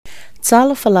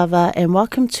Tala Falava, and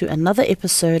welcome to another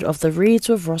episode of the Reads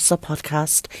with Rosa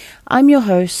podcast. I'm your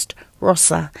host,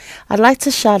 Rosa. I'd like to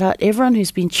shout out everyone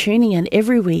who's been tuning in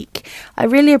every week. I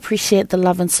really appreciate the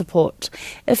love and support.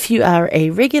 If you are a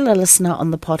regular listener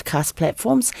on the podcast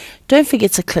platforms, don't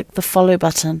forget to click the follow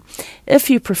button. If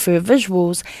you prefer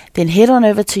visuals, then head on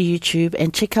over to YouTube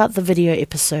and check out the video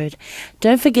episode.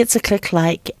 Don't forget to click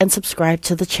like and subscribe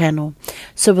to the channel.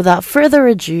 So without further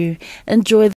ado,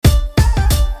 enjoy the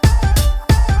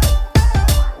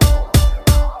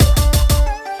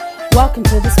Welcome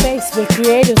to the space where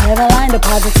creators have aligned a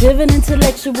positive and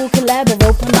intellectual collab of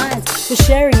open minds. We're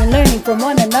sharing and learning from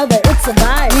one another, it's a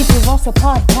vibe. Read with us a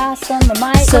podcast on the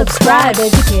mic. Subscribe,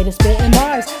 educator spitting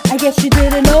bars. I guess you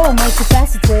didn't know I'm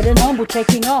multifaceted and humble,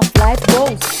 checking off life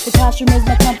goals. The classroom is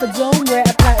my comfort zone where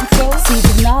I plant and sow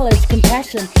seeds of knowledge,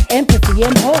 compassion, empathy,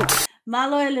 and hope.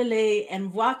 Malo Lele,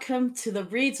 and welcome to the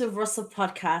Reads with Rosa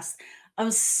podcast.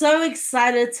 I'm so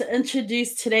excited to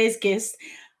introduce today's guest.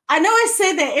 I know I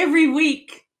say that every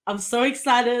week. I'm so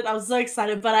excited,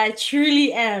 but I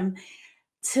truly am.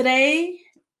 Today,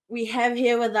 we have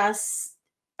here with us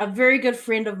a very good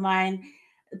friend of mine,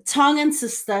 a Tongan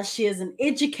sister. She is an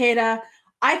educator.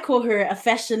 I call her a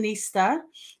fashionista.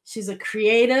 She's a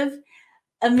creative.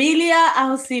 Amelia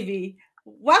Ahosivi.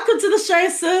 Welcome to the show,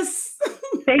 sis.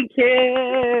 Thank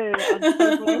you. I'm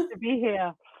so glad to be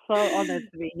here. So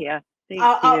honored to be here.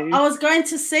 I was going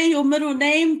to say your middle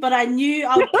name, but I knew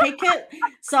I would pick it.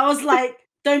 So I was like,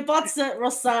 don't box it,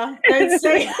 Rosa. Don't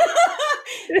say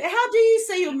How do you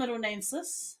say your middle name,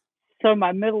 sis? So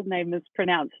my middle name is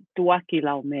pronounced Duaki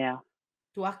Laumea.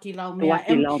 Duaki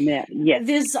Laumea.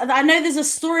 Yes. I know there's a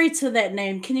story to that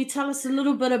name. Can you tell us a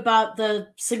little bit about the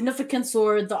significance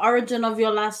or the origin of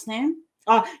your last name?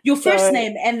 Your first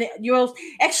name and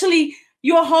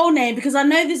your whole name, because I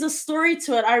know there's a story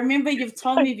to it. I remember you've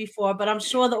told me before, but I'm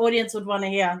sure the audience would want to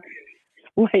hear.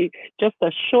 Wait, just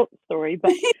a short story,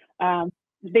 but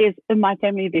in my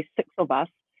family, there's 6 of us.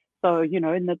 So,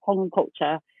 in the Tongan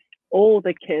culture, all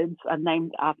the kids are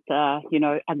named after,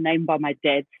 are named by my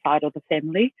dad's side of the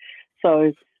family.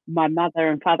 So my mother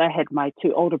and father had my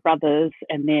 2 older brothers,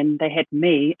 and then they had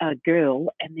me, a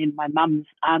girl, and then my mum's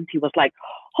auntie was like,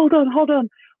 hold on.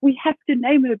 We have to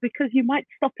name her because you might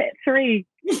stop at 3.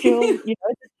 Still, the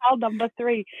child number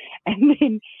 3. And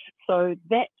then, so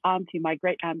that auntie, my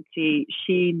great auntie,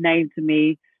 she named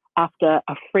me after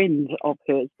a friend of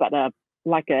hers, but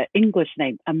like an English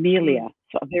name, Amelia.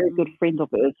 So a very good friend of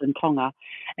hers in Tonga.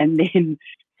 And then,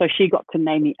 so she got to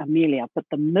name me Amelia. But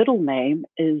the middle name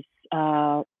is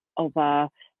of a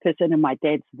person in my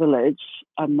dad's village,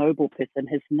 a noble person.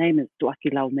 His name is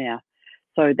Duaki Laumea.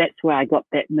 So that's where I got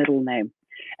that middle name.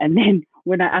 And then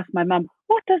when I asked my mum,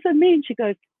 what does it mean? She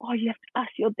goes, oh, you have to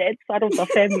ask your dad's side of the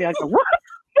family. I go, what?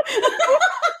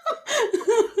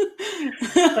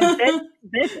 So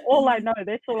that's all I know.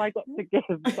 That's all I got to give.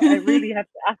 So I really have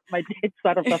to ask my dad's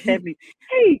side of the family,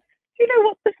 hey, you know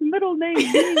what this middle name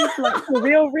means? Like, for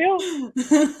real?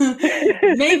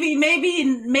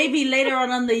 maybe later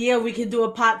on in the year we can do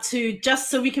a part 2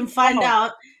 just so we can find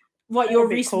out what your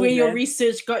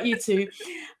research got you to.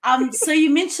 So you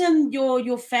mentioned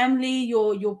your family,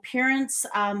 your parents.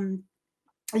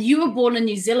 You were born in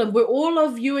New Zealand. Were all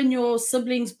of you and your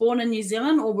siblings born in New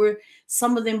Zealand, or were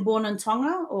some of them born in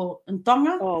Tonga or in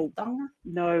Tonga? Oh, Tonga?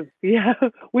 No, yeah,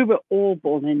 we were all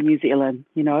born in New Zealand.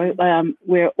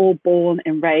 We're all born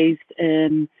and raised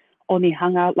in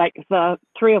Onehunga. Like the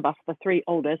 3 of us, the 3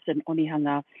 oldest in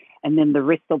Onehunga, and then the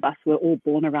rest of us were all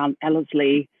born around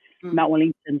Ellerslie, Mount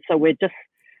Wellington. So we're just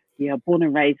born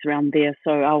and raised around there.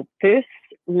 So our first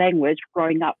language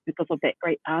growing up, because of that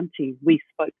great auntie, we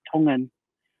spoke Tongan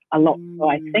a lot. So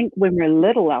I think when we were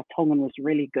little, our Tongan was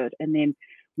really good. And then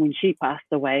when she passed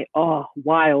away,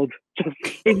 wild, just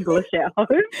English at home.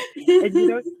 And,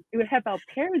 you would have our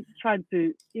parents trying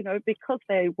to, because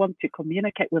they want to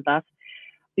communicate with us,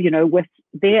 with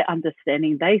their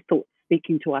understanding, they thought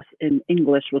speaking to us in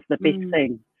English was the best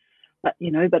thing. But,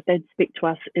 but they'd speak to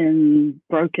us in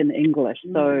broken English.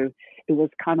 So it was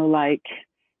kind of like,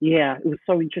 it was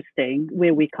so interesting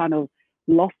where we kind of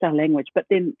lost our language. But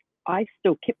then I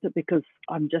still kept it because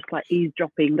I'm just like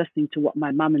eavesdropping, listening to what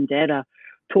my mum and dad are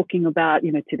talking about,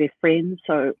 to their friends.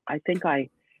 So I think I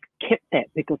kept that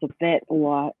because of that.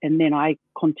 And then I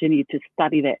continued to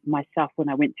study that myself when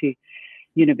I went to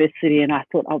university, and I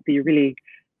thought I'll be really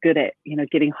good at,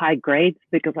 getting high grades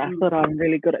because I thought I'm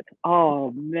really good at,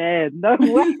 oh man, no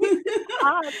way.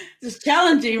 It's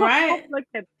challenging, right?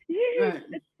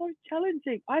 It's so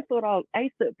challenging. I thought I'll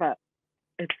ace it, but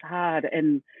it's hard.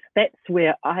 And that's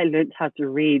where I learned how to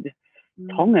read,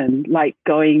 Tongan, like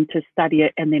going to study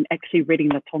it and then actually reading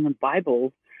the Tongan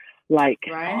Bible. Like,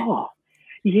 Right. oh,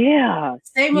 yeah.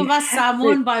 Same You with us, have to.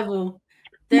 Samoan Bible.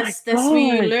 My That's where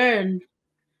you gosh. learn.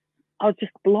 I was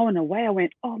just blown away. I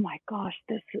went, oh my gosh,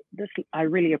 this, I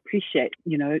really appreciate,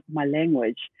 my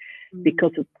language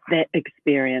because of that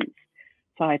experience.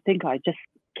 So I think I just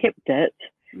kept it,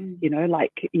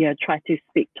 try to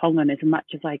speak Tongan as much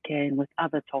as I can with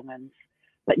other Tongans.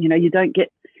 But, you don't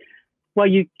get, well,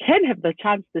 you can have the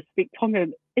chance to speak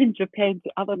Tongan in Japan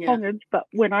to other Tongans, but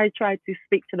when I try to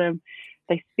speak to them,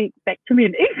 they speak back to me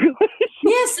in English.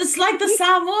 Yes, it's like the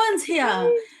Samoans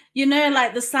here.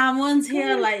 Like the Samoans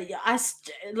here,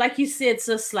 like you said, it's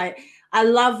just like, I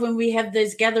love when we have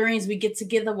those gatherings, we get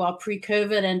together while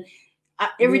pre-COVID, and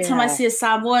every time I see a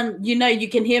Samoan, you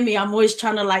can hear me. I'm always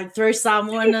trying to like throw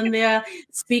Samoan in there,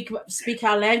 speak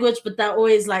our language, but they're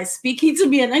always like speaking to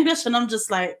me in English, and I'm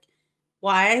just like,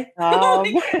 why?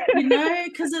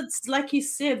 Because it's like you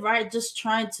said, right? Just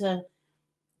trying to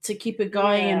keep it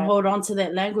going and hold on to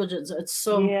that language. It's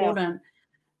so important.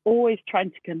 Always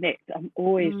trying to connect. I'm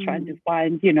always trying to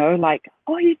find, like,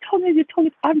 oh, you're Tongan,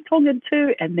 I'm Tongan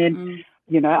too. And then,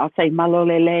 I'll say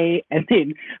malolele, and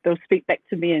then they'll speak back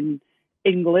to me in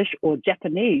English or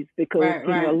Japanese because,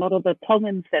 a lot of the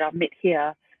Tongans that I've met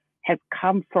here have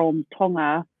come from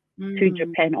Tonga to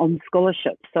Japan on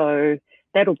scholarship. So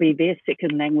that'll be their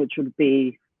second language would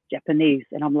be Japanese.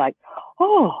 And I'm like,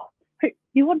 oh,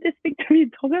 you want to speak to me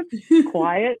in Tongan?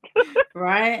 Quiet.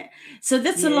 Right. So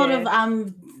that's a lot of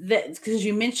that, because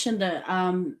you mentioned it. There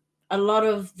are a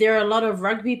lot of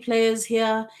rugby players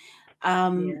here,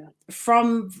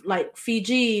 from like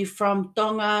Fiji, from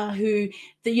Tonga, who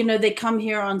they come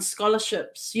here on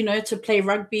scholarships, to play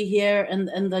rugby here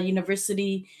in the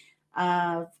university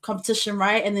competition,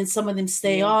 right? And then some of them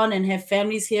stay on and have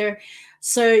families here.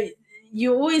 So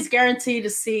you're always guaranteed to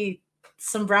see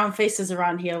some brown faces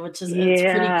around here, which is it's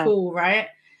pretty cool, right?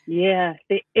 Yeah,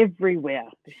 they're everywhere.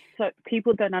 So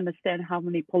people don't understand how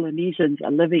many Polynesians are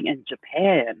living in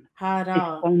Japan.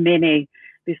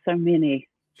 There's so many.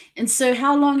 And so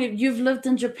how long you've lived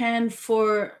in Japan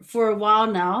for a while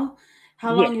now?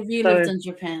 How long have you lived in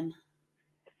Japan?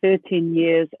 13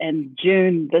 years, and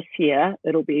June this year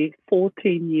it'll be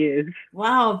 14 years.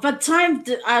 Wow, but time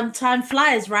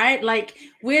flies, right? Like,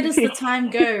 where does the time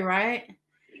go, right?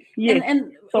 Yes.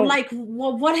 And like,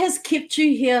 what has kept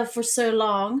you here for so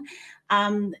long?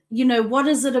 What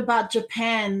is it about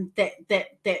Japan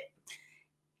that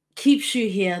keeps you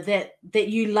here, that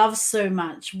you love so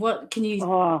much? What can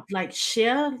you like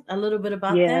share a little bit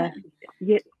about that?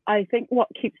 Yeah, I think what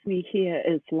keeps me here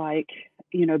is like,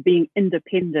 being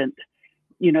independent,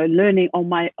 learning on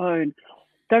my own.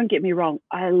 Don't get me wrong,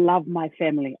 I love my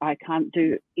family. I can't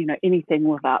do, anything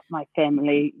without my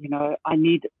family. I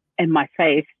need, and my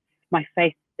faith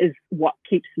is what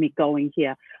keeps me going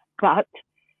here. But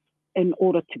in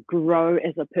order to grow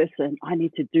as a person, I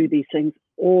need to do these things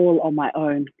all on my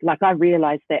own. Like I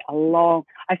realized that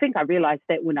I think I realized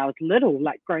that when I was little,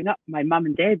 like growing up, my mum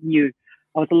and dad knew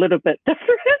I was a little bit different.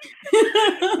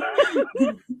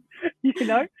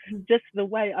 Just the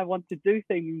way I want to do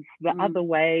things the other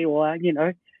way, or,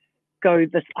 go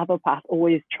this other path,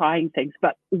 always trying things.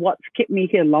 But what's kept me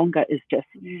here longer is just,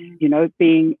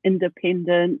 being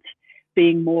independent,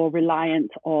 being more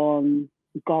reliant on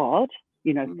God,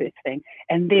 first thing.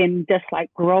 And then just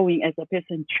like growing as a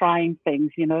person, trying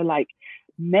things, like,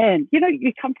 man,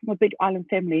 you come from a big island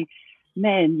family,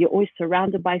 man, you're always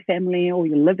surrounded by family or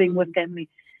you're living with family.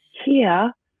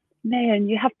 Here, man,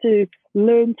 you have to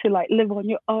learn to like live on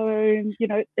your own.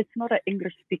 It's not an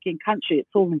English speaking country. It's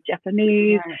all in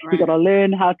Japanese. Right. You got to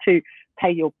learn how to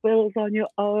pay your bills on your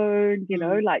own,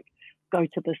 like go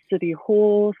to the city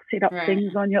hall, set up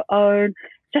things on your own.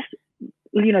 Just,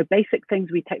 basic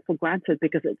things we take for granted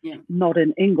because it's not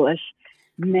in English.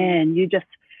 Man, you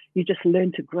just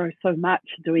learn to grow so much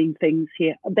doing things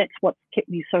here. That's what kept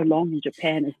me so long in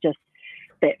Japan, is just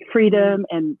that freedom,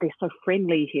 and they're so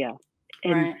friendly here.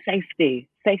 And safety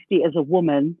as a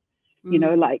woman,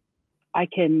 like I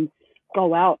can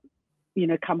go out,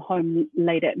 come home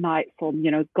late at night from,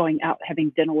 going out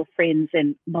having dinner with friends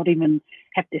and not even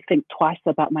have to think twice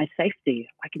about my safety.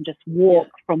 I can just walk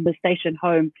from the station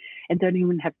home and don't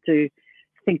even have to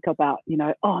think about,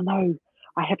 oh no,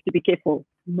 I have to be careful.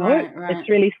 No, it's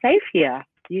really safe here.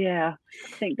 Yeah,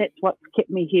 I think that's what's kept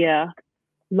me here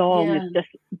long, is just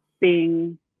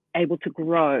being able to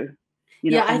grow.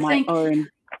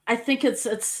 I think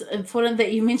it's important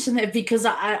that you mention that, because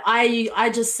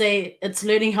I just say it's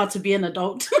learning how to be an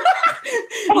adult.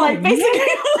 Like basically,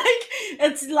 like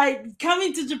it's like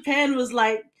coming to Japan was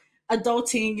like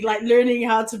adulting, like learning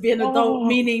how to be an adult, Oh,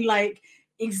 meaning like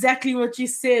exactly what you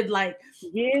said, like,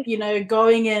 yes. you know,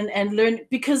 going in and learn.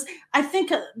 Because I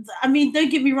think, I mean, don't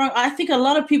get me wrong, I think a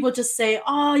lot of people just say,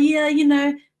 oh yeah, you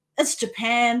know, it's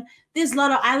Japan, there's a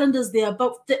lot of islanders there,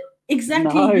 but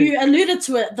exactly, No. you alluded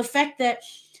to it, the fact that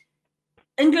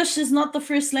English is not the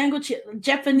first language.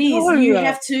 Japanese, No. you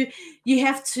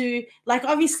have to, like,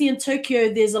 obviously in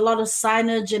Tokyo, there's a lot of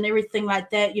signage and everything like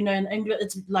that. You know, in English,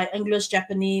 it's like English,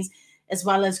 Japanese, as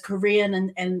well as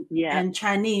Korean Yeah. and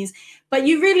Chinese. But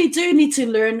you really do need to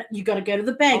learn. You got to go to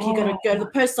the bank. You got to Oh, go to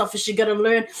the post office. You got to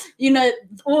learn, you know,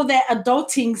 all that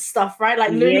adulting stuff, right?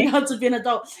 Like learning yes. how to be an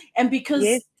adult. And Yes.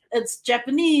 because it's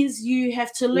Japanese, you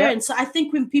have to Yep. learn. So I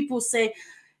think when people say,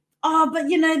 oh, but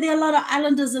you know, there are a lot of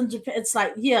islanders in Japan. It's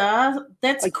like, yeah,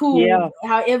 that's cool. Yeah.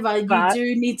 However, you But do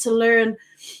need to learn,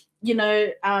 you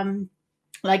know,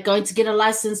 like going to get a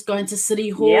license, going to city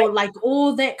yep. hall, like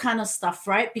all that kind of stuff,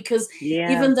 right? Because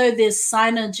Yeah. even though there's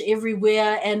signage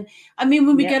everywhere, and I mean,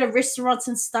 when we Yep. go to restaurants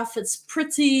and stuff, it's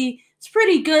pretty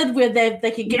good where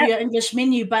they can give Yep. you an English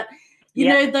menu, but you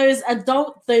Yep. know those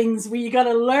adult things where you got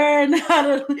to learn how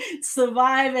to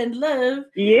survive and live,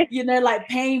 Yes. you know, like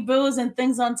paying bills and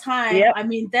things on time. Yep. I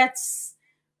mean, that's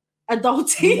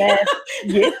adulting. Math.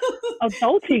 Yes.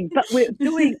 Adulting. But we're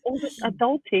doing all this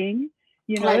adulting,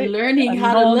 you know, Like a learning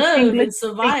how to live non-English and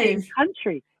survive. speaking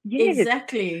country. Yes.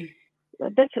 Exactly.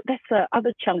 That's the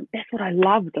other challenge. That's what I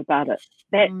loved about it.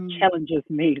 That Mm, challenges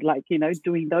me, like, you know,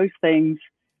 doing those things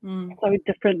mm, so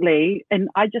differently. And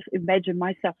I just imagine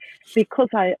myself, because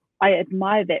I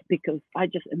admire that, because I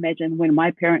just imagine when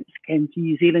my parents came to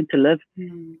New Zealand to live,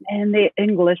 mm. and their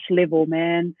English level,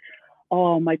 man,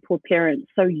 oh, my poor parents,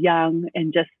 so young,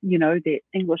 and just, you know, their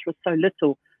English was so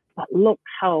little. But look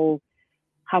how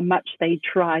much they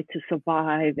try to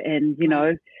survive and, you Right.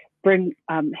 know, bring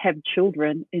have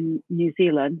children in New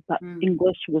Zealand, but Mm,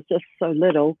 English was just so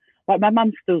little. Like my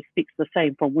mum still speaks the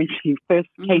same from when she first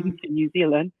came mm. to New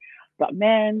Zealand, but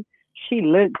man, she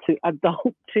learned to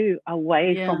adult too,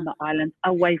 away Yeah. from the islands,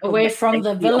 away from Away the from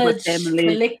the safety of a village family.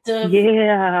 collective,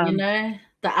 Yeah, you know,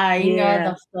 the ainga,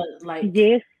 yeah, the like,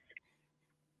 yes,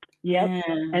 yep.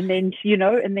 yeah. And then, you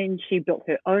know, and then she built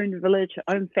her own village,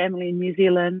 her own family in New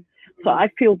Zealand. So Mm, I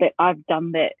feel that I've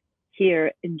done that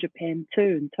here in Japan too,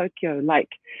 in Tokyo. Like,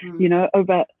 you mm, know,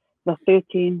 over the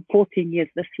 13, 14 years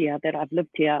this year that I've lived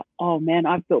here, oh man,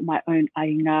 I've built my own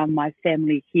ainga, my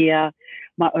family here,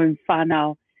 my own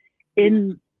whānau yeah.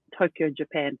 in Tokyo,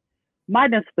 Japan,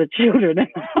 minus the children and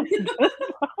husband.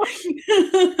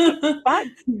 but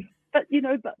but you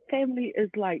know, but family is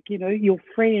like, you know, your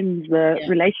friends, the Yeah.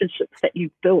 relationships that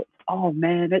you've built. Oh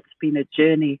man, it's been a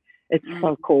journey. It's Mm.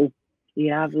 so cool.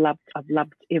 Yeah, I've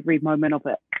loved every moment of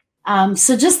it.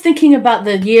 So just thinking about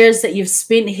the years that you've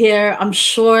spent here, I'm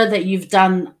sure that you've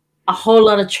done a whole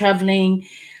lot of traveling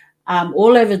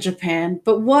all over Japan.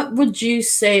 But what would you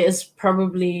say is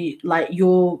probably like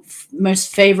your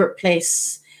most favorite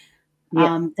place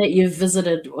Yeah, that you've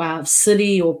visited,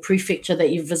 city or prefecture that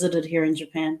you've visited here in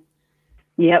Japan?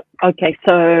 yep. Okay,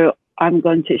 so I'm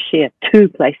going to share two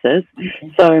places.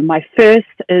 Okay. So my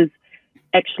first is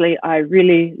actually I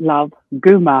really love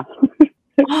Guma,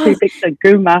 Oh, Prefecture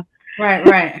Guma, right,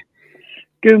 right.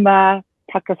 Guma,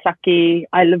 Takasaki.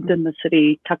 I lived in the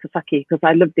city Takasaki because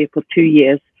I lived there for 2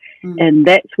 years. Mm, And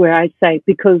that's where I say,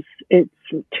 because it's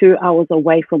 2 hours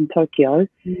away from Tokyo.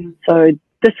 mm, So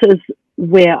this is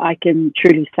where I can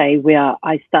truly say where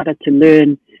I started to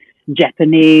learn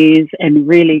Japanese and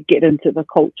really get into the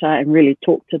culture and really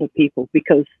talk to the people,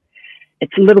 because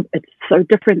it's so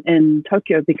different in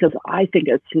Tokyo, because I think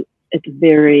it's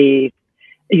very,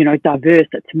 you know, diverse.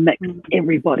 It's mixed. mm.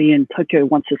 Everybody in Tokyo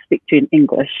wants to speak to you in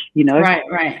English, you know. Right,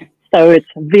 right. So it's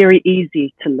very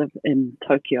easy to live in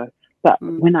Tokyo. But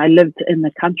Mm, when I lived in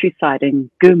the countryside in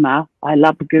Guma, I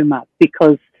love Guma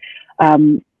because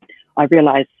um, I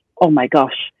realized, oh my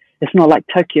gosh, it's not like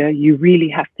Tokyo. You really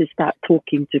have to start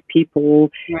talking to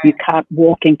people. You right. can't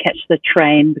walk and catch the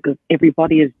train because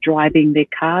everybody is driving their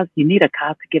cars. You need a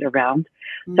car to get around.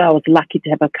 So I Mm, was lucky to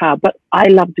have a car. But I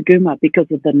loved Guma because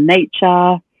of the nature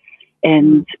mm,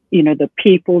 and, you know, the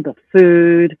people, the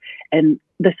food. And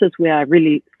this is where I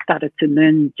really started to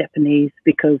learn Japanese,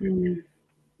 because mm,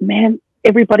 man,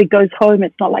 everybody goes home.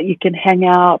 It's not like you can hang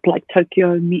out like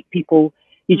Tokyo, meet people.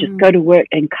 You just mm, go to work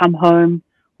and come home,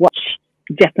 watch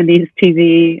Japanese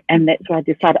TV. And that's why I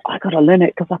decided I got to learn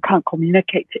it, because I can't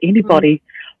communicate to mm, anybody.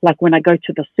 Like when I go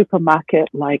to the supermarket,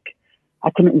 like I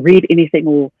couldn't read anything,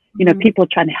 or, you know, mm, people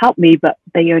are trying to help me, but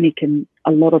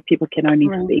a lot of people can only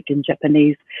right. speak in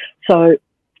Japanese. So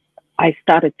I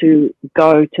started to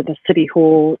go to the city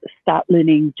hall, start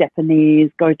learning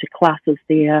Japanese, go to classes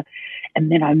there.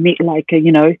 And then I met like a,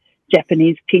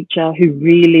 Japanese teacher who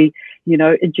really,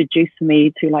 introduced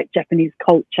me to like Japanese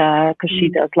culture, because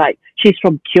she's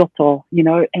from Kyoto,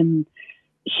 and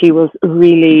she was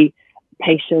really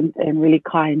patient and really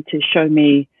kind to show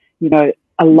me,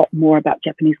 a lot more about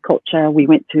Japanese culture. We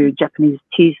went to Japanese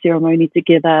tea ceremony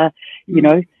together,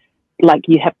 like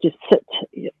you have to sit.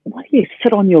 Why do you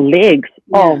sit on your legs?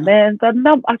 Yeah. Oh man,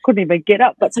 I couldn't even get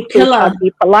up. But it's a killer. Trying to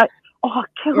be polite. Oh,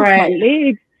 kill my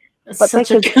legs. It's but such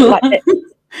a killer. Like,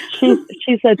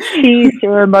 she's a tea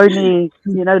ceremony,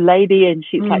 lady, and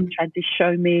she's like trying to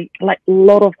show me like a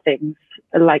lot of things.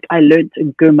 Like I learned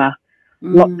in Guma,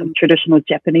 lots of traditional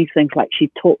Japanese things. Like she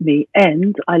taught me,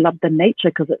 and I love the nature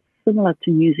because it's similar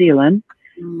to New Zealand,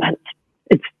 but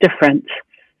it's different.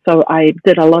 So I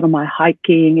did a lot of my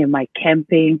hiking and my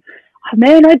camping. Oh,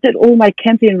 man, I did all my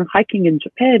camping and hiking in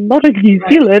Japan, not in New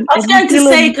Zealand. I was going to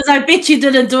say, because I bet you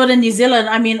didn't do it in New Zealand.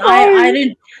 I mean, I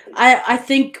didn't. I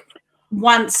think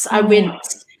once I went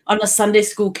on a Sunday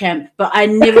school camp, but I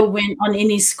never went on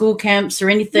any school camps or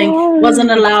anything.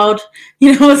 Wasn't allowed.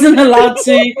 Wasn't allowed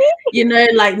to.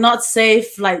 Like not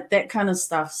safe, like that kind of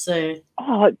stuff. So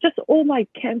just all my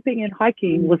camping and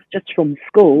hiking was just from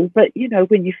school. But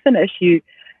when you finish, you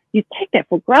take that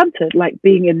for granted, like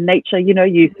being in nature.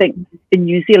 You think in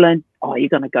New Zealand, you're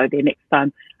going to go there next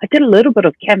time. I did a little bit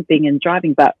of camping and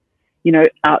driving, but,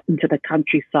 out into the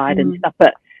countryside and stuff,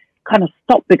 but kind of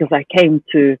stopped because I came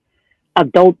to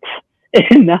adults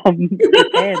in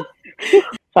Japan.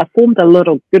 So I formed a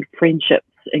little good friendships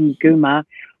in Guma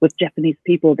with Japanese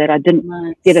people that I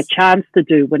didn't get a chance to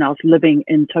do when I was living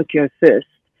in Tokyo first.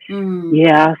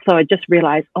 Yeah, so I just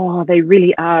realized, they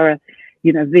really are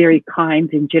very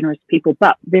kind and generous people,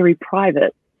 but very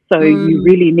private. So you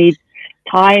really need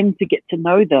time to get to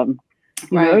know them.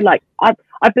 You know, like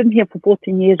I've been here for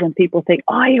 14 years and people think,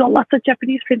 you got lots of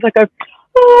Japanese friends. I go,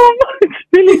 it's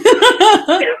really,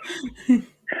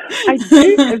 I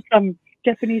do have some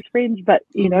Japanese friends, but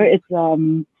it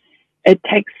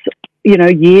takes,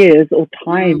 years or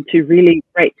time to really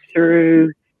break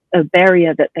through a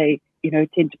barrier that they,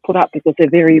 tend to put up because they're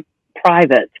very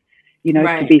private,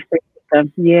 to be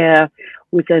friends. Yeah,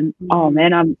 within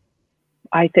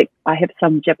I think I have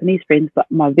some Japanese friends, but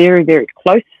my very, very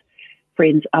close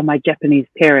friends are my Japanese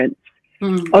parents.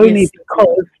 Only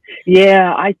because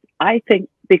I think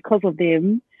because of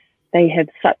them they have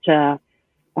such a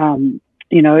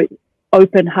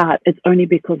open heart. It's only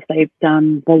because they've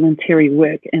done voluntary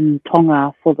work in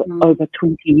Tonga for over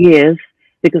 20 years,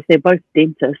 because they're both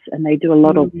dentists and they do a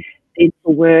lot of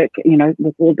dental work,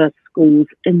 with all the schools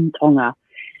in Tonga.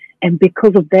 And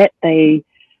because of that, they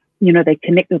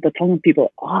connect with the Tongan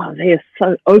people. They are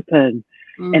so open.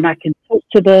 And I can talk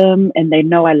to them, and they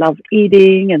know I love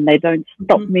eating, and they don't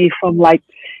stop me from like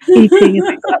eating and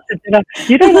things like that.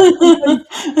 You know,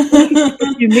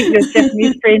 if you meet your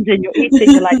Japanese friends and you're eating,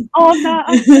 you're like, no,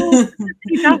 I'm full,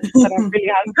 but I'm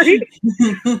really hungry.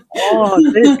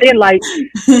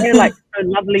 They're like so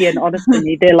lovely and honest to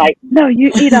me. They're like, no,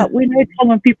 you eat up. We know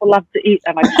Tongan people love to eat.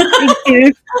 I'm like, thank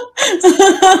you.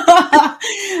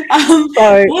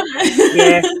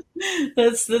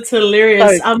 That's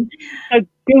hilarious. So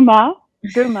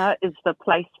Guma is the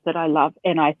place that I love,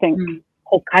 and I think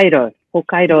Hokkaido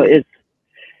is,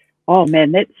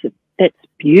 that's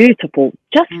beautiful.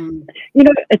 Just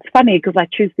it's funny because I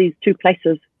choose these two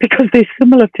places because they're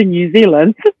similar to New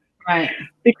Zealand. Right.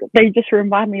 Because they just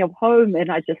remind me of home,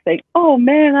 and I just think, I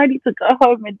need to go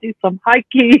home and do some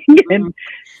hiking and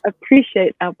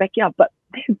appreciate our backyard. But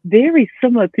they're very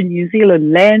similar to New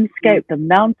Zealand landscape, the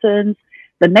mountains,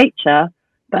 the nature,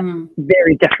 but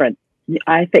very different.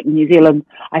 I think New Zealand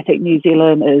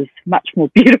is much more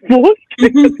beautiful.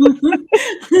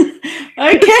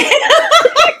 Okay.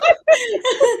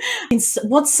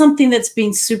 What's something that's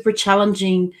been super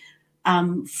challenging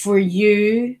for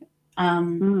you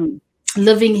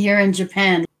living here in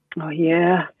Japan? Oh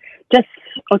yeah, just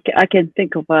okay. I can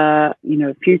think of a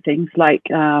few things like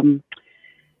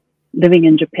living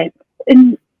in Japan.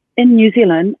 In New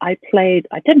Zealand, I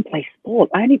didn't play sport.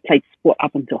 I only played sport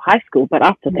up until high school, but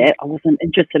after that, I wasn't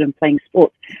interested in playing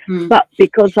sports. But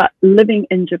because living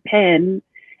in Japan,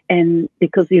 and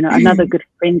because, another good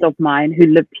friend of mine who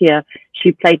lived here,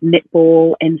 she played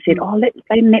netball and said, let's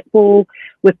play netball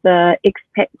with the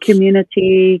expat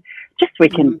community, just so we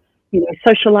can,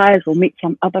 socialize or meet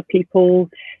some other people.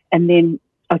 And then,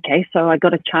 so I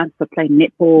got a chance to play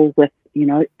netball with,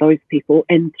 those people.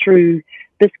 And through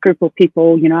this group of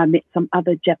people, I met some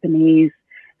other Japanese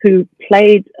who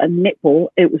played a netball.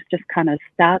 It was just kind of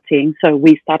starting. So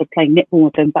we started playing netball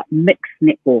with them, but mixed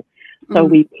netball. So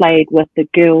we played with the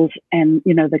girls and,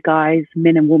 you know, the guys,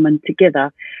 men and women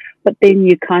together. But then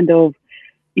you kind of,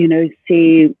 you know,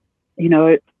 see, you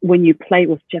know, when you play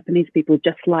with Japanese people,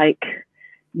 just like,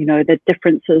 you know, the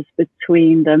differences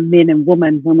between the men and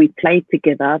women when we play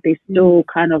together, there's still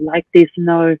kind of like, there's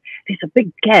a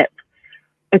big gap.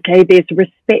 Okay, there's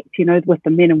respect, you know, with the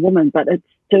men and women, but it's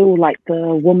still like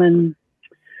the woman,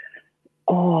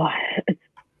 it's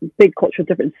a big cultural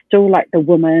difference. Still like the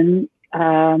woman,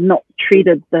 not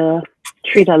treated lesser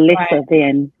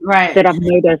than that I've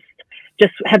noticed.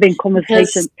 Just having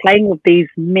conversations, playing with these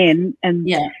men and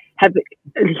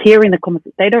hearing the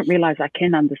conversation. They don't realize I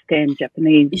can understand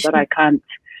Japanese, but I can't,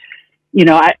 you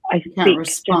know, I speak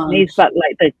Japanese, but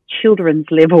like the children's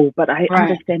level, but I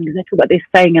understand exactly what they're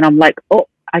saying. And I'm like, oh,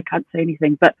 I can't say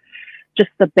anything, but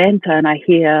just the banter, and I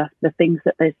hear the things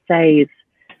that they say is,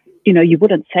 you know, you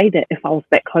wouldn't say that if I was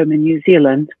back home in New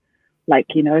Zealand.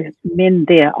 Like, you know, men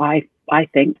there, I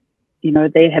think, you know,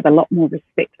 they have a lot more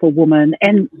respect for women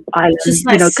and islands, just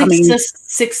like, you know,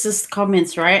 sexist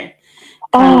comments, right?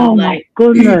 Oh my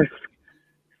goodness.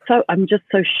 So I'm just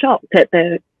so shocked at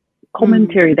the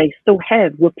commentary they still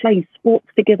have. We're playing sports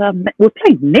together. We're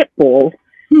playing netball.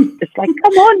 It's like,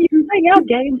 come on, you can play our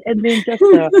game. And then just,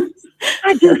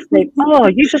 I just think,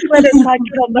 you just let it like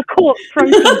get on the court,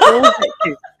 throw some balls at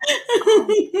you.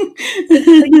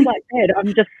 Things like that.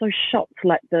 I'm just so shocked,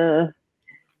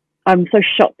 I'm so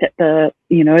shocked at the,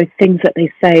 you know, things that they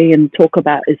say and talk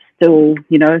about is still,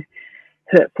 you know,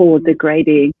 hurtful,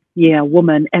 degrading,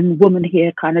 women. And women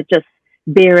here kind of just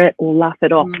bear it or laugh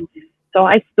it off. So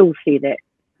I still see that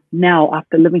now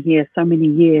after living here so many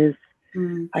years.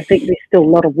 I think there's still a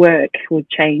lot of work will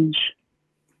change.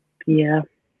 Yeah.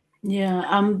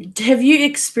 Have you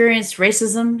experienced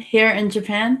racism here in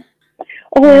Japan?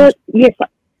 Yes,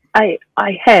 I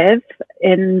have.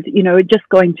 And, you know, just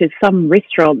going to some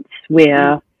restaurants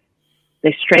where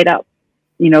they straight up,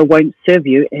 you know, won't serve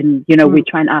you. And, you know, we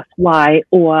try and ask why.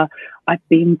 Or I've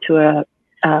been to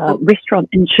a restaurant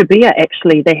in Shibuya,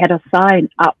 actually. They had a sign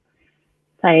up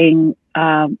saying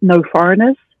no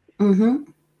foreigners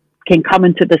can come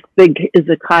into this big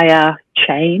izakaya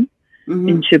chain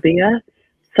in Shibuya.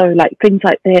 So, like, things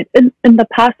like that. In the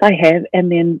past I have,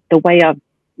 and then the way I've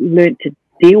learned to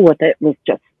deal with it was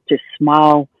just to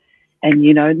smile and,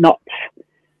 you know, not,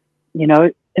 you know,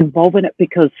 involve in it,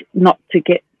 because not to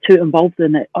get too involved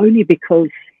in it, only because,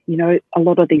 you know, a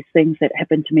lot of these things that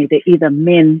happen to me, they're either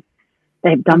men that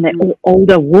have done that, or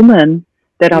older women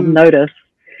that I've noticed.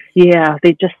 Yeah,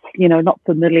 they're just, you know, not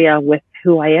familiar with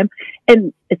who I am.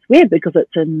 And it's weird because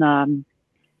it's in, a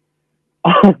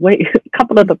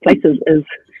couple of the places is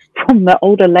from the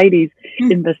older ladies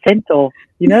in the center,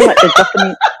 you know, like the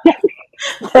Japanese.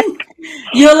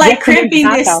 You're like cramping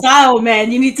their style,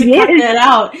 man. You need to cut that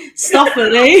out. Stop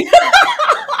it, eh?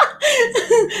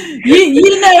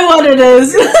 you know what it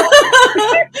is.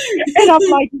 And I'm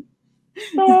like,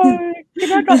 so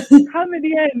can I come in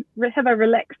here and have a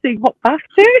relaxing hot bath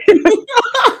too?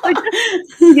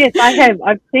 Yes, I have.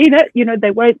 I've seen it. You know,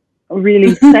 they won't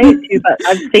really say it to you, but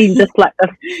I've seen just like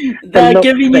they're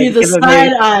giving you the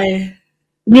side eye.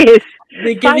 Yes.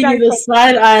 They're giving you the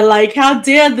side eye, like, how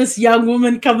dare this young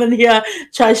woman come in here,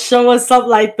 try to show us something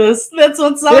like this. That's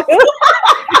what's up. Hey,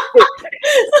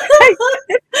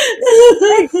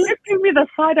 give me the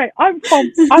side eye. I'm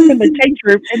in the change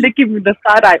room, and they give me the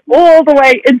side eye all the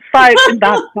way inside in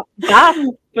the bath.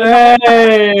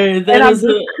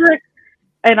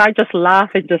 And I just laugh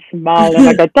and just smile, and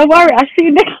I go, "Don't worry, I'll see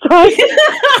you next time."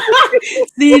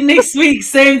 See you next week,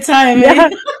 same time. Yeah.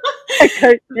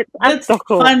 Okay, that's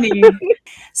funny.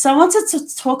 So I wanted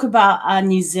to talk about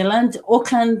New Zealand,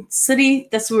 Auckland City.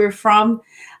 That's where we're from.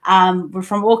 We're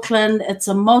from Auckland. It's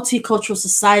a multicultural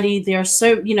society. There are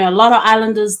a lot of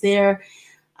islanders there.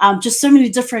 Just so many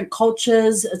different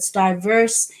cultures. It's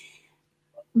diverse.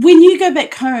 When you go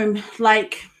back home,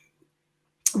 like,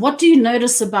 what do you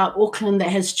notice about Auckland that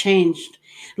has changed?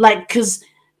 Like, because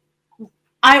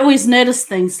I always notice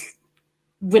things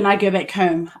when I go back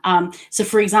home. So,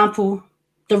 for example,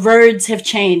 the roads have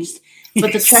changed,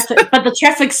 but the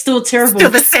traffic's still terrible. Still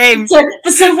the same. So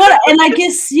what? And I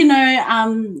guess,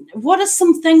 what are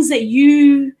some things that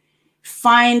you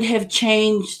find have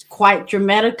changed quite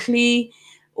dramatically,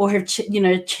 or have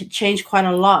changed quite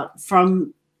a lot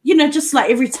from just like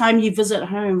every time you visit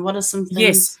home? What are some things?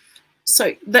 Yes.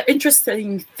 So the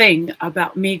interesting thing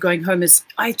about me going home is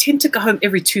I tend to go home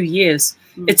every 2 years.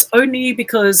 It's only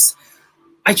because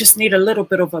I just need a little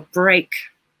bit of a break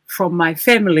from my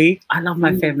family. I love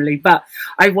my family, but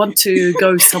I want to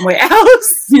go somewhere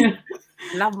else. Yeah.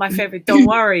 Love my family, don't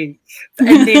worry.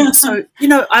 And then, so, you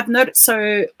know, I've noticed,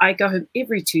 so I go home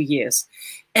every 2 years.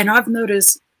 And I've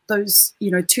noticed those,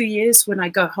 you know, 2 years when I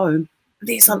go home,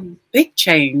 there's a big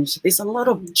change. There's a lot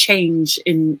of change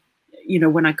in, you know,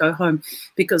 when I go home,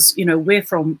 because, you know,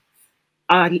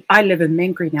 I live in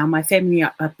Mangere now. My family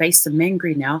are based in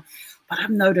Mangere now, but I've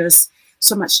noticed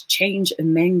so much change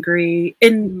in Mangere,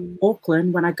 in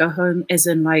Auckland, when I go home, as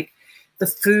in like the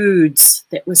foods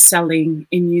that we're selling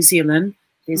in New Zealand.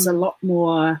 There's a lot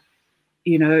more,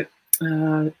 you know,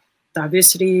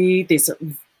 diversity. There's a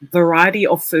variety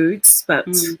of foods, but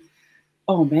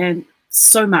oh man,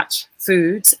 so much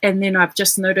foods. And then I've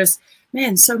just noticed,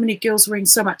 man, so many girls wearing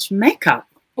so much makeup.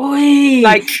 Oi,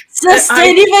 Like, sis,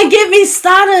 don't even get me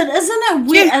started. Isn't it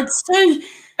weird? Yeah.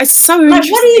 It's so like,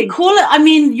 interesting. What do you call it? I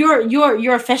mean, you're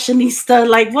a fashionista.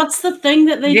 Like, what's the thing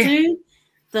that they do?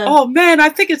 Oh man, I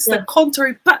think it's the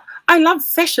contouring. But I love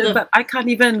fashion, but I can't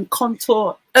even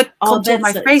contour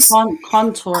my face.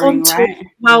 Contouring, right?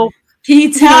 Well, can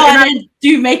you tell I didn't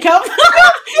do makeup?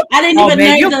 I didn't even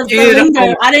know the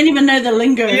lingo. I didn't even know the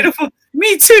lingo. Beautiful.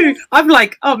 Me too. I'm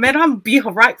like, oh man, I'm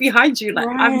right behind you. Like,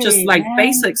 I'm just like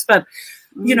basics, but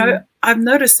you know, I've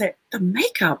noticed that the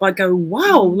makeup, I go,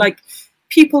 wow, like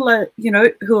people are, you know,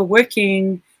 who are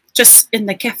working just in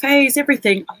the cafes,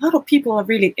 everything. A lot of people are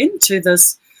really into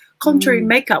this contouring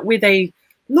makeup where they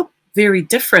look very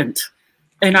different.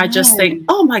 And I just think,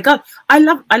 oh my God, I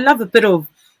love a bit of,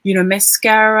 you know,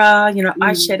 mascara, you know,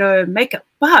 eyeshadow, makeup,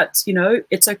 but you know,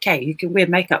 it's okay. You can wear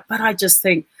makeup, but I just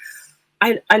think,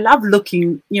 I love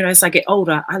looking, you know, as I get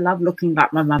older, I love looking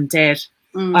like my mum, dad.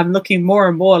 I'm looking more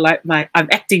and more like I'm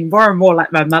acting more and more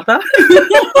like my mother.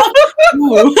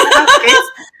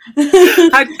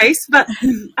 Hard face, but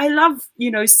I love,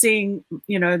 you know, seeing,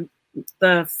 you know,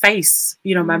 the face,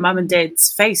 you know, my mum and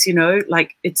dad's face, you know,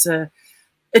 like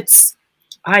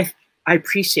I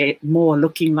appreciate more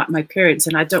looking like my parents,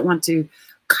 and I don't want to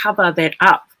cover that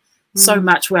up so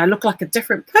much where I look like a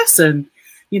different person.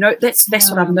 You know, that's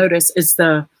what I've noticed is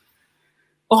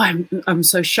I'm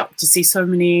so shocked to see so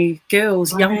many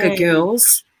girls, younger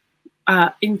girls,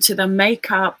 into the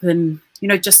makeup and, you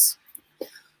know, just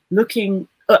looking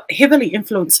heavily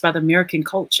influenced by the American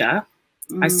culture.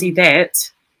 I see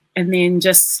that. And then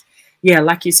just,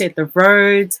 like you said, the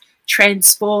roads,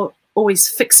 transport, always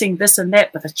fixing this and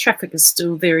that, but the traffic is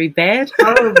still very bad.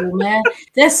 Horrible, man.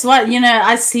 That's what, you know,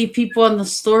 I see people on the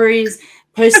stories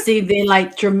posting their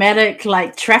like dramatic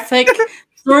like traffic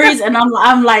stories, and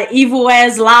I'm like evil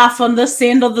as laugh on this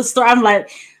end of the story. I'm like,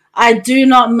 I do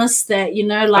not miss that, you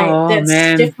know, like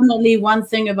that's definitely one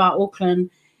thing about Auckland.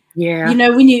 Yeah, you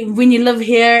know, when you live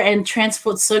here and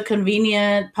transport's so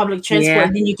convenient, public transport,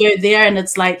 and then you go there and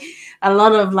it's like a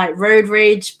lot of like road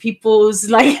rage, people's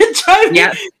like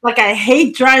driving. Like, I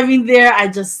hate driving there. I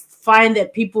just find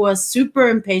that people are super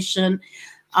impatient.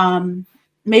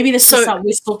 Maybe this is like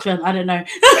West Auckland. I don't know.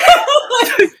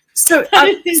 So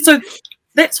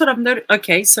that's what I've noticed.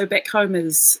 Okay, so back home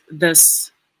is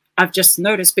this. I've just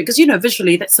noticed, because, you know,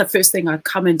 visually, that's the first thing I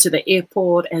come into the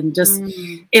airport, and just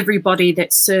everybody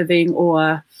that's serving,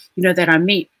 or, you know, that I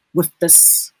meet with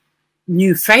this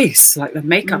new face, like the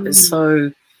makeup is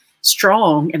so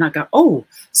strong, and I go, oh,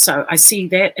 so I see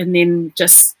that. And then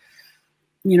just,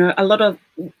 you know, a lot of,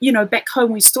 you know, back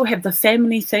home we still have the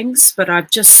family things, but I've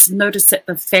just noticed that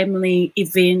the family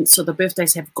events or the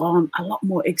birthdays have gone a lot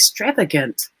more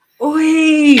extravagant.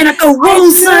 Oi, and I go, whoa,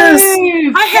 sis,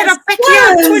 I had a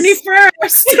backyard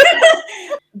 21st.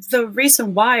 The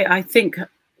reason why I think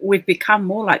we've become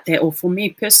more like that, or for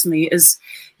me personally, is,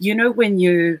 you know, when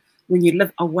you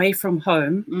live away from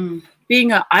home,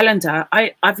 being an islander,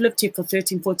 I've lived here for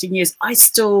 13, 14 years. I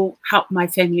still help my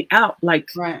family out. Like,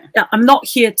 I'm not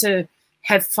here to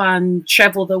have fun,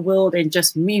 travel the world, and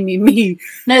just me.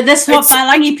 No, that's what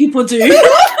Palangi people do.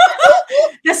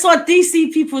 That's what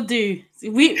DC people do.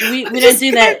 We don't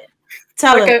do that.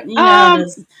 Tell it. You know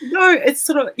no, it's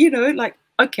sort of, you know, like,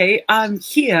 okay, I'm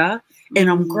here and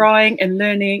I'm growing and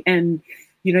learning and,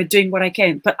 you know, doing what I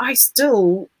can. But I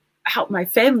still help my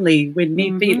family when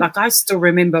need be. Like, I still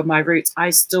remember my roots.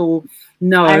 I still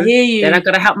know that I've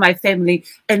got to help my family.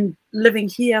 And living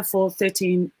here for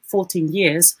 13, 14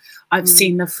 years, I've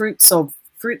seen the fruits of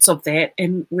that.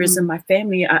 And whereas in my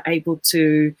family are able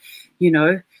to, you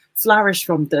know, flourish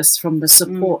from the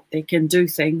support. They can do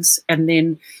things. And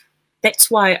then that's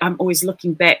why I'm always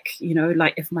looking back, you know,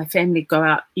 like if my family go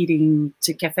out eating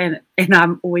to cafe, and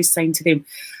I'm always saying to them,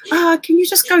 can you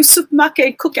just go supermarket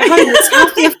and cook at home? It's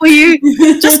healthier for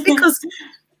you. Just because,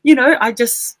 you know, I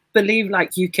just believe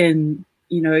like you can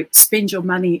you know, spend your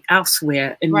money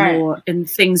elsewhere in more in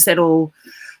things that'll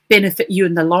benefit you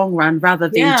in the long run, rather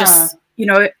than just, you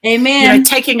know,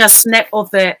 taking a snap of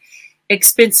that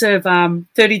expensive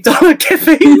 $30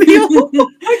 cafe meal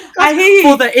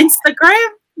for the Instagram.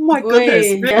 Oh my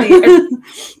goodness, really.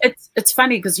 It's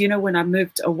funny because, you know, when I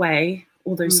moved away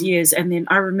all those years, and then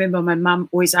I remember my mum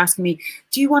always asking me,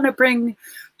 do you want to bring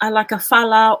like a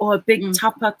fala or a big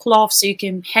tapa cloth so you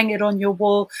can hang it on your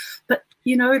wall? But,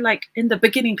 you know, like in the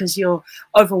beginning, because you're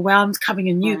overwhelmed coming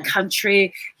a new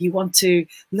country, you want to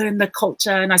learn the culture.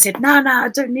 And I said, no, I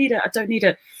don't need it. I don't need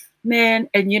it, man.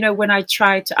 And, you know, when I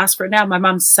try to ask for it now, my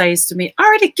mum says to me, I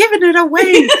already given it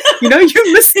away. You know,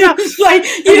 you missed out. Like,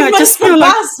 you missed the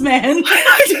bus, man.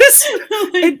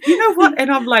 And you know what?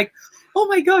 And I'm like, oh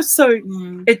my gosh. So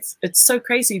it's so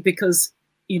crazy because,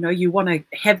 you know, you want to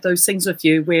have those things with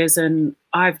you. Whereas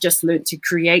I've just learned to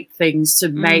create things to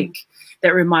make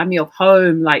that remind me of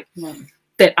home, like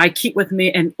that I keep with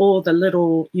me, and all the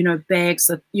little, you know, bags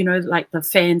that, you know, like the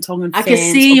Tongan fans. I can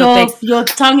see your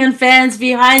Tongan fans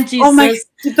behind you. Oh my,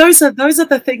 those are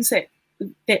the things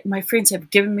that my friends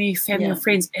have given me, family and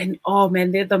friends, and oh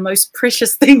man, they're the most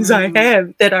precious things I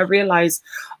have, that I realize,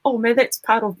 oh man, that's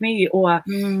part of me. Or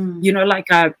you know, like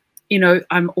you know,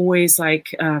 I'm always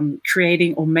like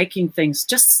creating or making things,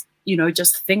 just, you know,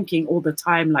 just thinking all the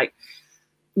time, like,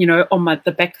 you know, on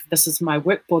the back, this is my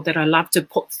workboard, that I love to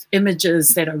put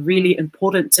images that are really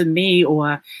important to me.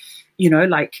 Or, you know,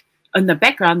 like in the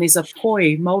background there's a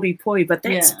poi, Māori poi, but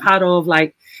that's part of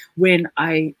like when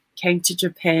I came to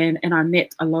Japan and I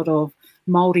met a lot of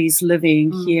Māoris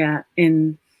living here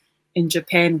in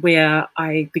Japan, where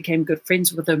I became good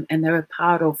friends with them, and they were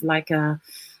part of like a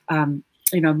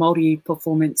you know, Māori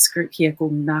performance group here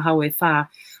called Ngā Haue Whā,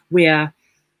 where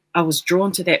I was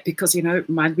drawn to that because, you know, it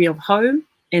reminded me of home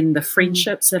and the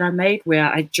friendships that I made where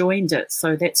I joined it.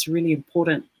 So that's really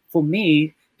important for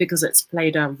me because it's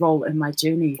played a role in my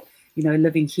journey, you know,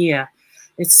 living here.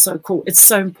 It's so cool. It's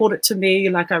so important to me.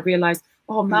 Like I realized,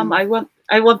 oh, Mum, I want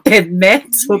that mat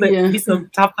or that piece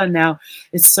of tapa now.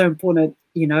 It's so important,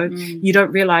 you know. You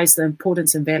don't realize the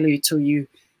importance and value till you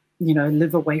know,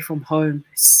 live away from home.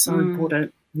 It's so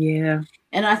important. Yeah.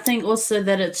 And I think also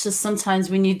that it's just sometimes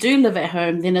when you do live at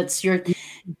home, then it's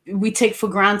we take for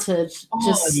granted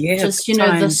just you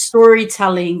know, the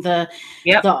storytelling,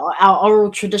 our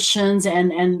oral traditions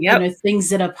and you know, things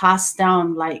that are passed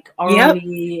down like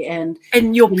orally and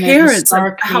your parents,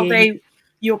 and how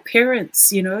your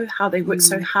parents, you know, how they work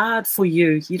so hard for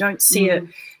you. You don't see it.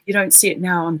 You don't see it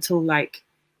now until like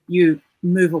you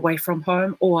move away from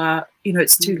home, or, you know,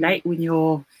 it's too late when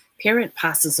your parent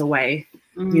passes away.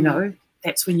 You know,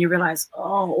 that's when you realize,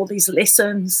 oh, all these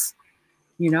lessons,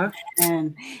 you know.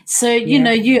 And so, you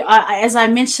know, you are, as I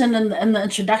mentioned in the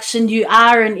introduction, you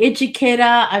are an educator.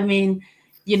 I mean,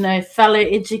 you know, fellow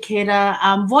educator.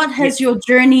 What has your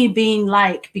journey been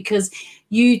like? Because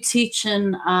you teach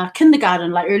in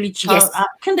kindergarten, like early child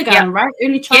kindergarten, right?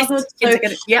 Early childhood. So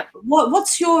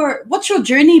what's your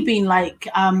journey been like?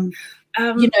 You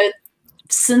know,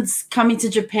 since coming to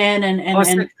Japan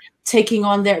and taking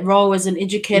on that role as an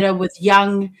educator with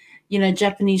young, you know,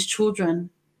 Japanese children.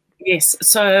 Yes.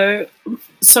 So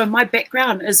my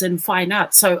background is in fine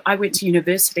arts. So I went to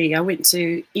university. I went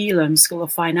to Elam School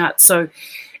of Fine Arts. So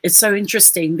it's so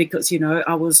interesting because, you know,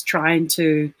 I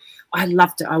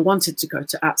loved it. I wanted to go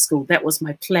to art school. That was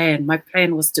my plan. My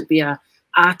plan was to be an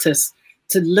artist,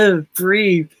 to live,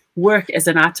 breathe, work as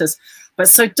an artist. But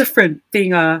so different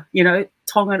being a, you know,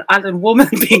 Tongan Island woman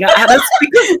being an artist.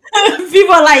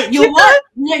 People are like, you what?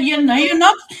 Yeah, you know,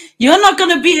 you're not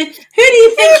going to be. Who do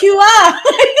you think you are?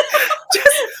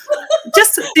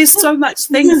 just there's so much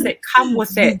things that come with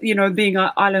that, you know, being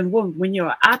an island woman. When you're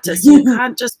an artist, you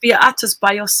can't just be an artist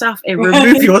by yourself and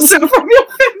remove yourself from your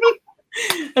family.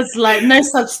 It's like no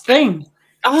such thing.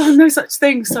 Oh, no such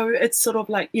thing. So it's sort of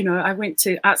like, you know, I went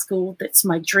to art school. That's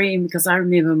my dream, because I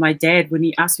remember my dad, when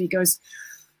he asked me, he goes,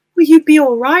 will you be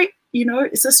all right? You know,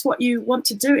 is this what you want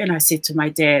to do? And I said to my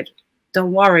dad,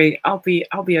 don't worry, I'll be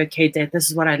okay, Dad. This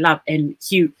is what I love. And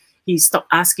he stopped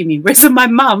asking me. Whereas my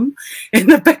mum in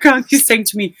the background, she's saying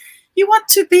to me, you want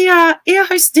to be a air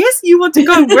hostess? You want to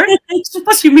go and work? She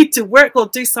wants me to work or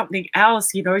do something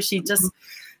else. You know, she just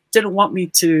didn't want me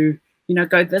to, you know,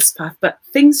 go this path. But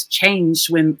things changed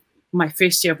when my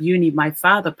first year of uni, my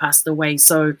father passed away.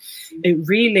 So it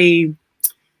really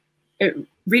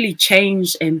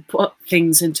changed and put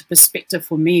things into perspective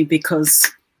for me, because,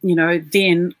 you know,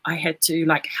 then I had to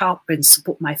like help and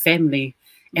support my family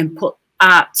and put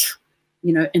art,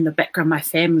 you know, in the background. My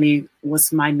family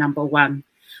was my number one.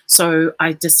 So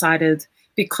I decided,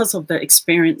 because of the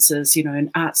experiences, you know,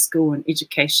 in art school and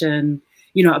education,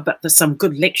 you know, but there's some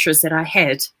good lecturers that I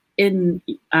had in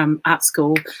art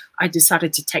school, I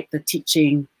decided to take the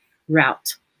teaching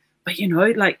route. But, you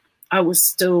know, like I was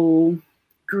still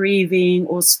grieving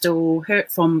or still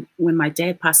hurt from when my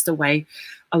dad passed away.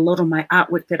 A lot of my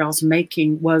artwork that I was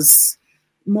making was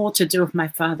more to do with my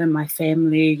father and my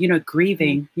family, you know,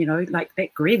 grieving, you know, like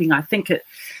that grieving. I think it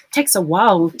takes a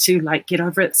while to like get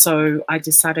over it. So I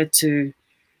decided to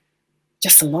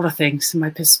just a lot of things. My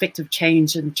perspective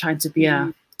changed and trying to be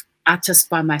a artist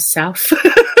by myself.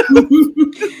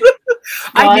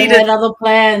 I needed other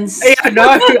plans. Yeah, no,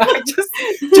 I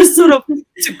just sort of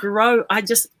to grow. I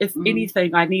just, if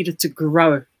anything, I needed to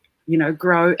grow, you know,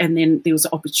 grow. And then there was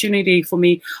an opportunity for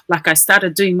me. Like I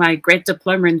started doing my grad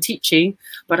diploma in teaching,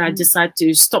 but I decided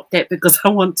to stop that because I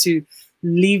want to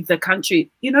leave the country.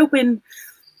 You know, when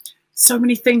so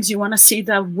many things, you want to see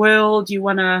the world, you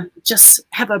want to just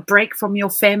have a break from your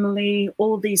family,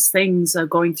 all these things are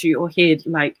going through your head.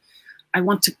 Like, I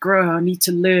want to grow, I need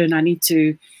to learn, I need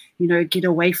to, you know, get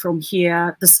away from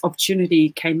here. This opportunity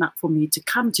came up for me to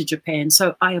come to Japan.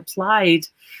 So I applied,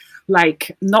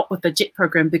 like, not with the JET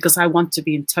program because I want to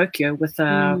be in Tokyo with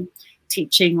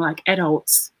teaching like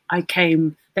adults. I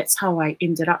came, that's how I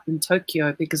ended up in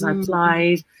Tokyo because I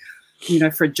applied, you know,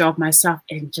 for a job myself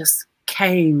and just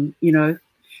came.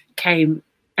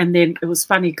 And then it was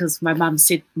funny because my mum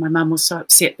was so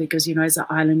upset because, you know, as an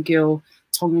island girl,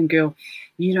 Tongan girl,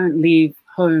 you don't leave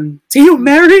home till you're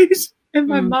married. And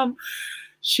my mum,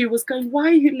 she was going, why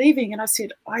are you leaving? And I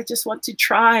said, I just want to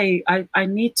try. I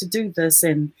need to do this.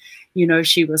 And, you know,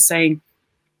 she was saying,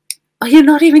 oh, you're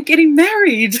not even getting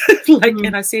married.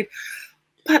 And I said,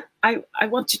 but I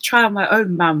want to try on my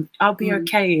own, Mum. I'll be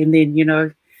okay. And then, you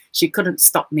know, she couldn't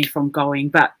stop me from going.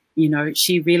 But, you know,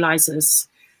 she realizes,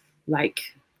 like,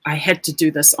 I had to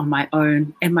do this on my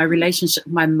own. And my relationship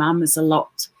with my mum is a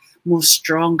lot more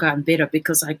stronger and better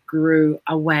because I grew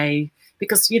away.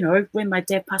 Because, you know, when my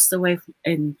dad passed away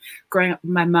and growing up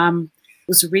with my mum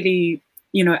was really,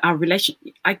 you know, our relation,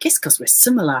 I guess because we're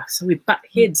similar, so we butt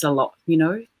heads a lot, you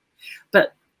know.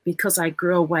 But because I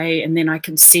grew away and then I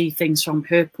can see things from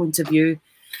her point of view,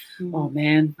 oh,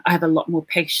 man, I have a lot more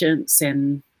patience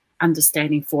and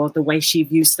understanding for the way she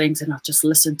views things, and I'll just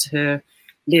listen to her,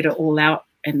 let it all out,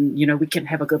 and, you know, we can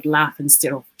have a good laugh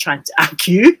instead of trying to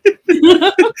argue,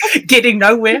 getting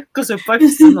nowhere because we're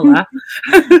both similar.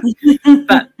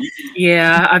 But,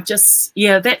 yeah,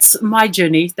 that's my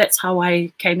journey. That's how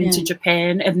I came into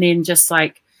Japan. And then just,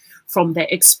 like, from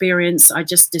that experience, I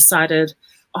just decided,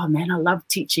 oh, man, I love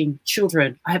teaching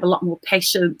children. I have a lot more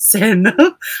patience and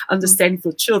understanding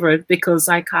for children because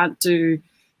I can't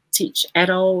teach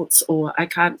adults or I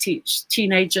can't teach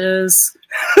teenagers.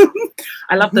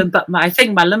 I love them, but I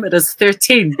think my limit is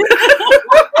 13.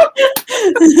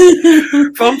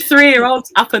 From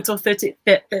 3-year-olds up until 13.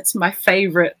 That's my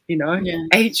favorite, you know,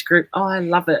 age group. Oh, I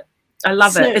love it. I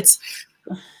love it. It's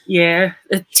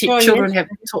children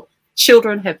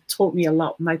have taught me a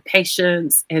lot. My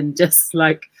patience and just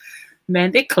like,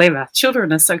 man, they're clever.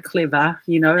 Children are so clever,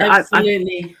 you know.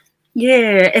 Absolutely.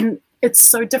 And it's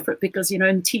so different because, you know,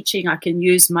 in teaching, I can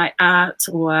use my art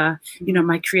or, you know,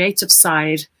 my creative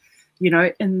side, you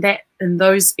know, in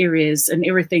those areas and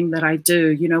everything that I do,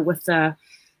 you know, with the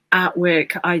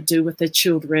artwork I do with the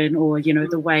children or, you know,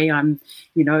 the way I'm,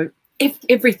 you know,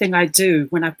 everything I do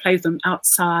when I play them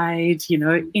outside, you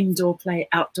know, indoor play,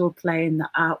 outdoor play, and the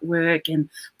artwork and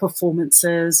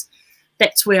performances,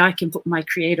 that's where I can put my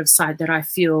creative side that I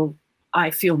feel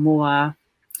more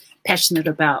passionate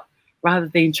about, rather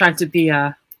than trying to be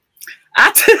a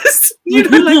artist, you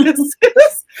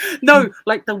know,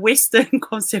 like like the Western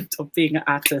concept of being an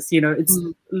artist, you know, it's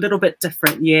a little bit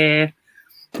different. Yeah.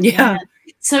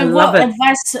 So what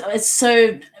advice,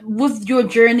 so with your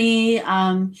journey,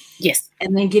 yes,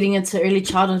 and then getting into early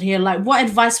childhood here, like what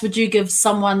advice would you give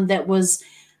someone that was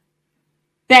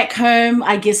back home,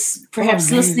 I guess,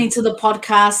 perhaps listening to the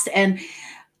podcast and,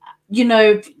 you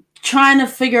know, trying to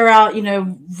figure out, you know,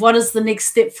 what is the next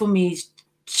step for me?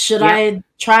 Should I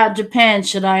try out Japan?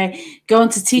 Should I go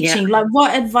into teaching? Like,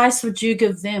 what advice would you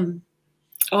give them?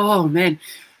 Oh, man.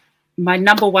 My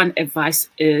number one advice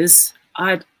is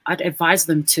I'd advise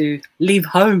them to leave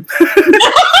home.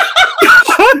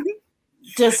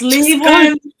 Just leave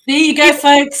home. There you go,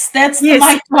 folks. That's the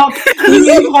mic drop.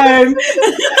 Leave home.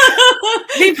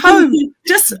 Leave home.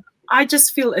 I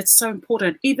just feel it's so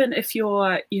important. Even if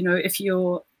you're, you know, if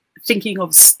you're thinking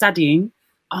of studying,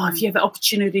 if you have an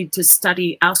opportunity to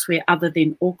study elsewhere other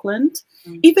than Auckland,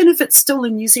 even if it's still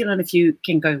in New Zealand, if you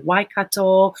can go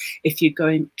Waikato, if you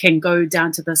can go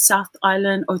down to the South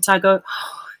Island, Otago,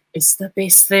 it's the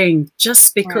best thing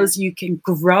just because you can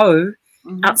grow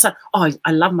outside. Oh,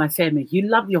 I love my family. You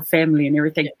love your family and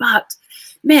everything, but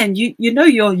man, you know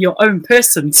you're your own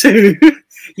person too.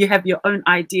 You have your own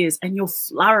ideas, and you'll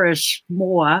flourish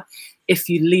more if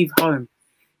you leave home.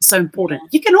 It's so important.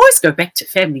 You can always go back to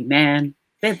family, man.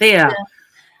 They're there. Yeah.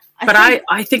 But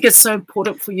I think it's so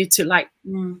important for you to like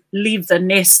leave the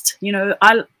nest. You know,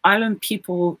 island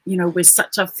people, you know, we're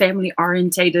such a family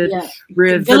orientated.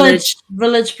 We're village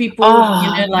people. Oh,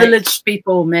 you know, like, village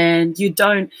people, man. You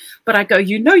don't. But I go,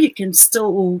 you know, you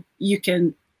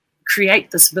can create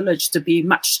this village to be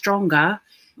much stronger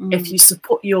if you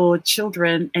support your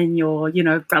children and your, you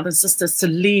know, brothers and sisters to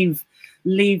leave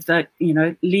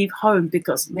home,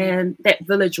 because man, that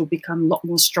village will become a lot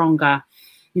more stronger.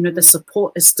 You know, the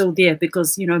support is still there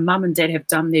because, you know, mum and dad have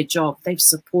done their job. They've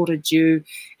supported you,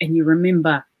 and you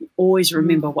always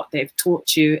remember what they've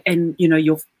taught you. And, you know,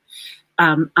 your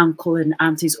uncle and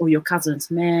aunties or your cousins,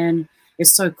 man,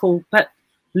 it's so cool. But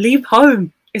leave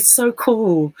home. It's so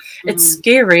cool. It's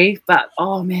scary, but,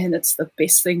 oh, man, it's the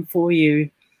best thing for you.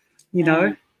 You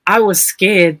know, I was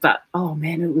scared, but, oh,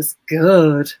 man, it was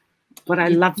good. But I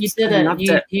loved it.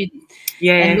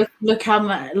 And look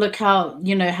how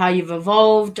you know how you've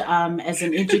evolved as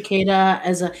an educator,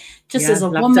 as a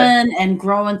woman, and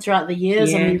growing throughout the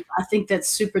years. I mean, I think that's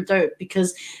super dope,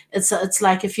 because it's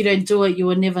like if you don't do it, you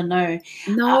will never know.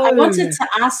 No, I wanted to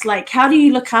ask, like, how do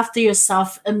you look after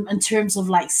yourself in terms of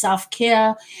like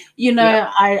self-care? You know,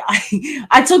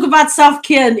 I talk about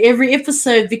self-care in every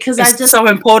episode because it's so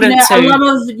important. A lot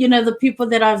of the people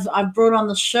that I've brought on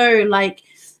the show, like,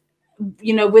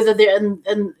 you know, whether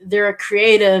they're a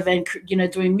creative and, you know,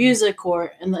 doing music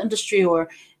or in the industry or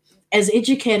as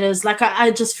educators, like I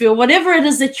just feel whatever it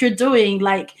is that you're doing,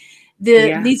 like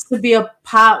there needs to be a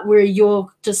part where you're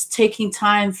just taking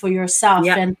time for yourself.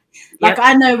 And like,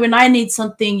 I know when I need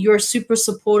something, you're super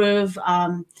supportive.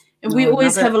 And we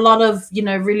always have a lot of, you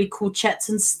know, really cool chats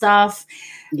and stuff.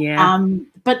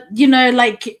 But, you know,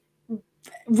 like,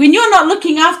 when you're not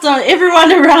looking after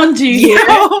everyone around you,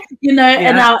 you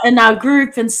know, in our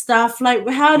group and stuff, like,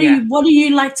 what do you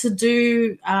like to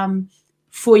do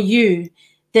for you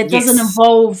that doesn't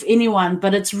involve anyone,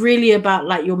 but it's really about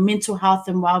like your mental health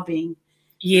and well-being?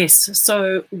 Yes.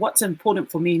 So what's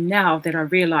important for me now that I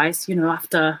realize, you know,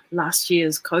 after last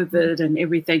year's COVID and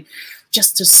everything,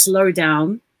 just to slow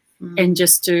down and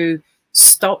just to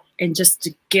stop and just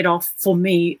to get off. For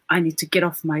me, I need to get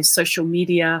off my social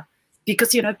media,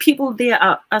 because, you know, people there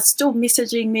are still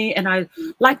messaging me, and I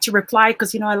like to reply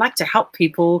because, you know, I like to help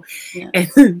people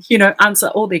and, you know, answer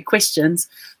all their questions.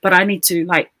 But I need to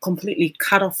like completely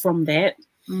cut off from that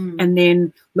and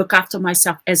then look after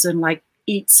myself, as in like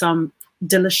eat some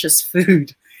delicious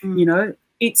food, you know,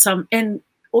 eat some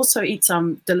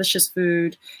delicious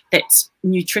food that's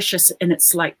nutritious, and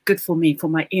it's like good for me, for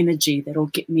my energy, that'll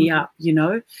get me up, you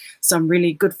know, some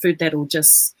really good food that'll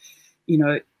just, you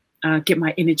know, get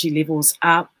my energy levels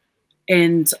up.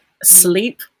 And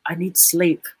sleep. I need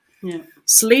sleep.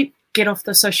 Sleep, get off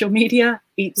the social media,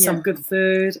 eat some good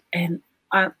food. And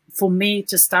for me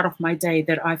to start off my day,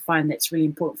 that I find that's really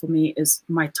important for me is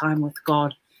my time with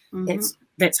God.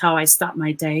 That's how I start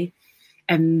my day.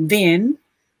 And then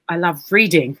I love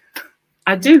reading.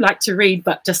 I do like to read,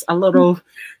 but just a little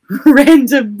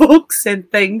random books and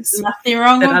things. Nothing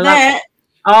wrong with that.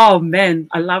 Oh, man,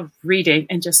 I love reading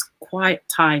and just quiet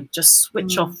time. Just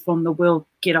switch off from the world,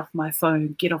 get off my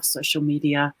phone, get off social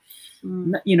media,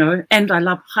 you know. And I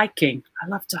love hiking. I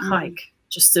love to hike,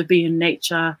 just to be in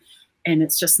nature. And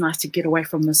it's just nice to get away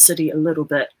from the city a little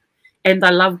bit. And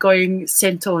I love going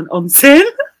sento and onsen.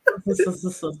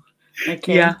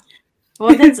 Okay. Yeah.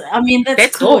 Well,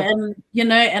 that's cool. And, you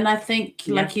know, and I think,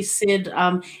 like you said,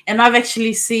 and I've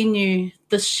actually seen you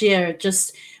this year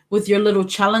just with your little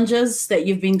challenges that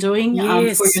you've been doing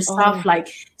for yourself, like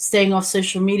staying off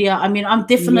social media. I mean, I'm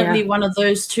definitely one of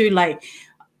those too. Like,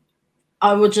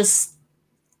 I would just,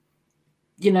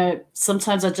 you know,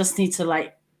 sometimes I just need to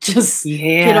like just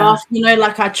get off, you know,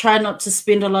 like I try not to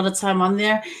spend a lot of time on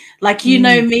there. Like, you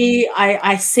know me,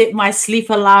 I set my sleep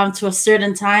alarm to a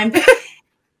certain time.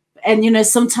 And, you know,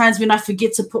 sometimes when I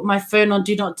forget to put my phone on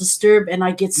Do Not Disturb, and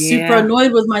I get super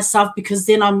annoyed with myself, because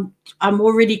then I'm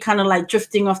already kind of like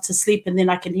drifting off to sleep, and then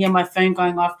I can hear my phone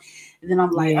going off, and then I'm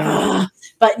like,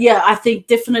 but I think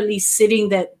definitely setting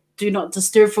that Do Not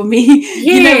Disturb for me,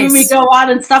 you know, when we go out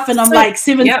and stuff, and I'm like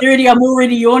 7:30, I'm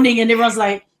already yawning, and everyone's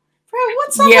like, bro,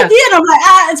 what's up with you? And I'm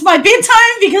like, it's my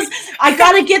bedtime, because I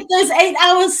got to get those 8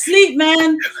 hours sleep,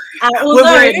 man. When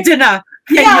we're at dinner.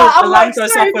 I'm like,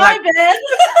 sorry, my bad.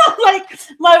 Like,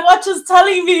 my watch is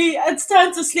telling me it's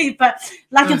time to sleep, but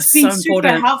like, it's been so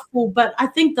super helpful. But I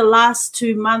think the last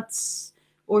 2 months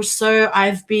or so,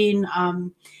 I've been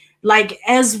like,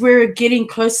 as we're getting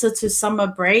closer to summer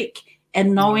break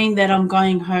and knowing that I'm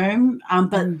going home,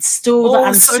 but still the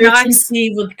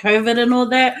uncertainty with COVID and all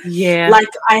that, like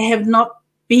I have not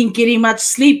been getting much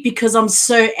sleep because I'm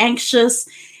so anxious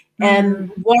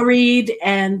and worried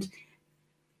and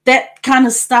that kind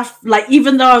of stuff. Like,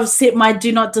 even though I've set my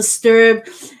do not disturb,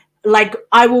 like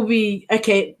I will be,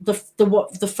 okay, the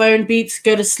phone beeps,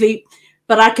 go to sleep,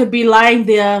 but I could be lying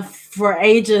there for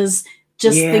ages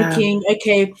just thinking,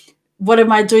 okay, what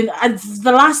am I doing?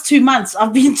 The last 2 months,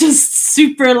 I've been just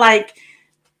super like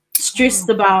stressed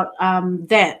about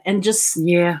that, and just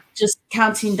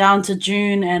counting down to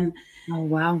June. And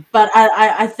but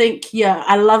I think,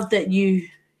 I love that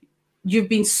you've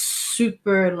been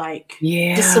super like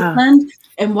disciplined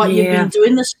in what you've been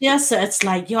doing this year. So it's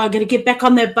like, I gotta get back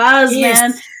on that buzz,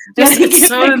 man. It's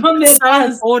so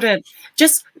important.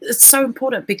 It's so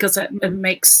important because it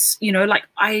makes, like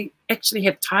I actually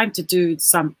have time to do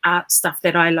some art stuff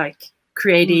that I like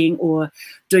creating or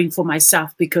doing for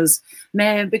myself, because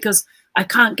I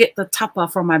can't get the tapa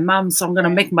from my mum, so I'm going to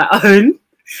make my own,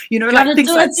 like things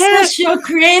like that. You're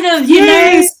creative,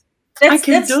 I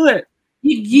can do it.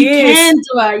 You can do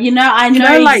it, I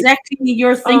know exactly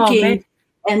you're thinking,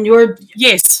 and you're,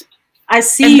 I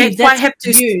see. And that's why I have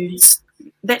to.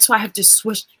 That's why I have to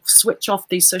switch off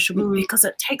these social media, because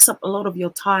it takes up a lot of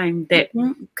your time that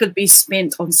could be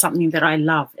spent on something that I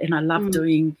love, and I love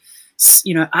doing,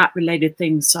 art related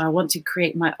things. So I want to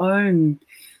create my own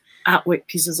artwork,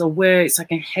 pieces of works I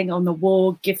can hang on the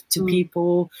wall, gift to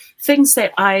people, things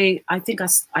that I think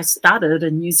I started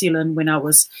in New Zealand when I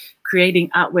was creating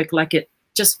artwork. Like, it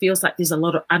just feels like there's a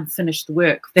lot of unfinished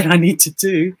work that I need to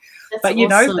do. But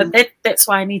awesome. But that's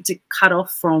why I need to cut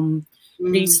off from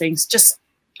these things. Just,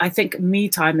 I think me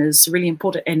time is really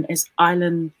important. And as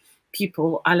island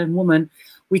people, island women,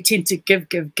 we tend to give.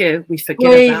 We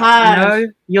forget about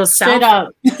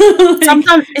yourself.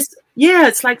 Sometimes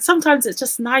it's like, sometimes it's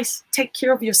just nice, take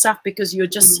care of yourself, because you're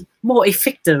just more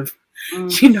effective.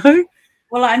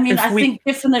 Well, I mean, I think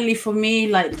definitely for me,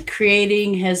 like,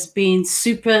 creating has been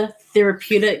super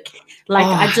therapeutic. Like,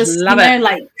 I just,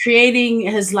 like, creating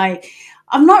has, like,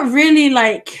 I'm not really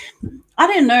like, I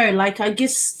don't know, like, I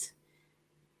guess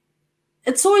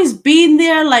it's always been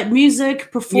there, like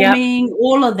music, performing,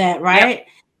 all of that, right?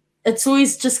 It's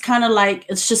always just kind of like,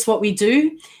 it's just what we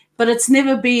do. But it's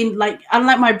never been like,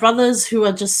 unlike my brothers who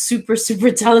are just super,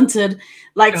 super talented.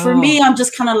 Like, for me, I'm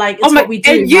just kind of like, it's what we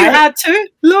do. And you are too.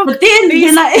 Look, but then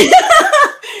these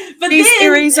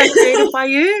earrings are created by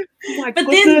you. Oh my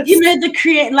goodness.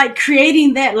 Then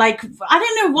creating that, like, I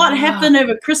don't know what happened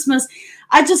over Christmas.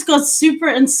 I just got super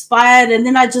inspired, and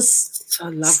then I just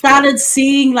started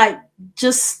seeing, like,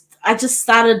 I just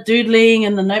started doodling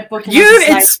in the notebook. And you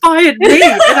inspired me,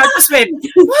 and I just went,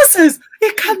 "What's this?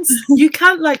 You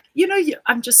can't like,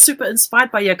 I'm just super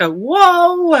inspired by you." I go,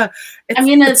 "Whoa!"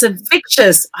 It's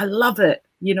infectious. I love it.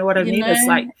 You know what I mean? It's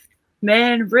like,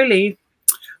 man, really,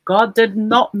 God did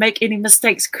not make any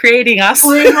mistakes creating us.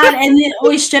 And then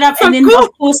always straight up, and then of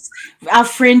course our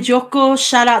friend Yoko.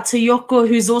 Shout out to Yoko,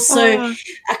 who's also a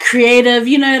creative.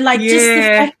 Just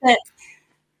the fact that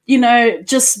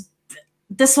just.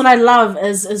 That's what I love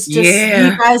is just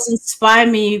you guys inspire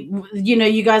me.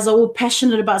 You guys are all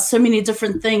passionate about so many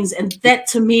different things, and that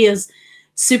to me is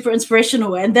super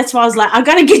inspirational. And that's why I was like, I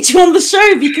gotta get you on the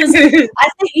show, because I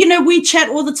think we chat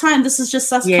all the time. This is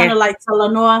just us kind of like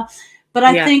talanoa, but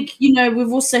I think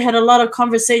we've also had a lot of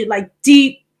conversation, like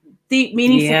deep,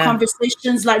 meaningful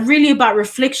conversations, like really about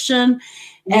reflection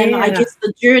and I guess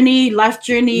the life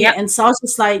journey. And so I was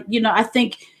just like, I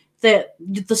think that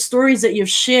the stories that you've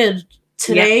shared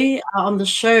today on the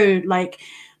show, like,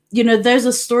 those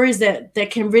are stories that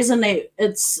can resonate.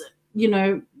 It's,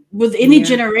 with any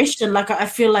generation. Like, I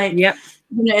feel like,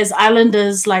 as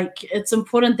islanders, like, it's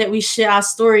important that we share our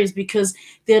stories, because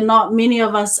there are not many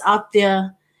of us out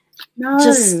there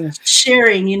just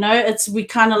sharing, we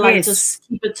kind of like just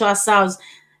keep it to ourselves.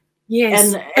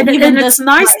 And it's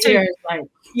nice to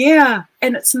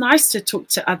and it's nice to talk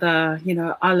to other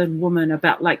island women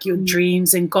about like your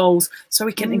dreams and goals, so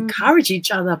we can encourage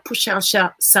each other, push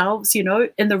ourselves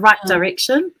in the right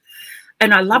direction.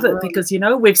 And I love it because,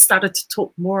 we've started to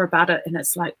talk more about it, and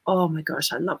it's like, oh my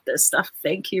gosh, I love this stuff.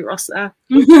 Thank you, Rosa.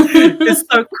 It's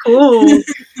so cool.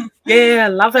 Yeah, I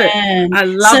love it. I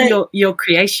love your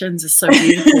creations. It's so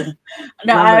beautiful.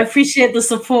 I appreciate the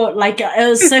support. Like, it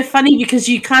was so funny because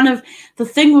you kind of, the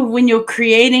thing with when you're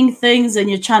creating things and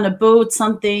you're trying to build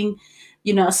something,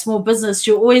 a small business,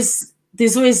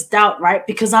 there's always doubt, right?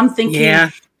 Because I'm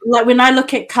thinking, like when I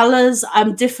look at colors,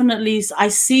 I'm definitely, I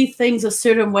see things a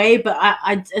certain way, but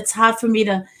I it's hard for me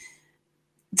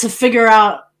to figure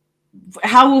out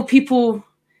how will people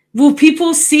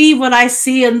see what I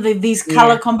see in these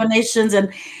color combinations.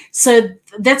 And so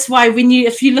that's why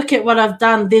if you look at what I've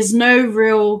done, there's no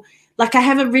real, like, I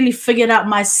haven't really figured out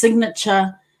my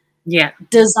signature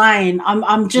design.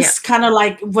 I'm just kind of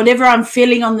like whatever I'm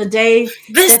feeling on the day.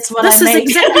 That's what I make. This is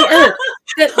exactly it.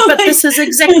 But this is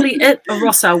exactly it,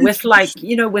 Rossa, with like,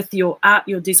 you know, with your art,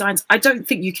 your designs. I don't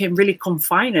think you can really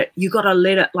confine it. You got to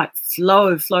let it like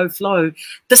flow.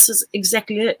 This is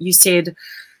exactly it. You said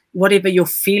whatever you're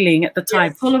feeling at the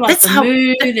time. It's all about the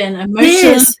mood and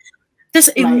emotions. This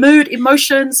mood,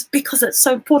 emotions, because it's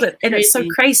so important. And it's so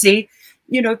crazy,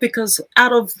 you know, because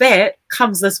out of that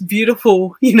comes this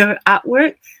beautiful, you know,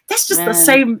 artwork. That's just the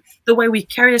same, the way we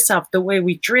carry ourselves, the way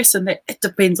we dress, and that it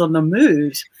depends on the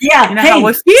mood. Yeah, you know, how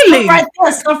we're feeling.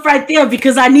 Stop right there,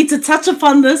 because I need to touch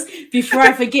upon this before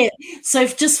I forget. So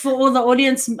just for all the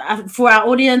audience, for our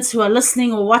audience who are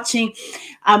listening or watching,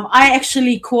 I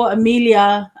actually call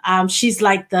Amelia, she's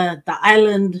like the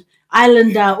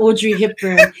islander Audrey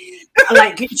Hepburn.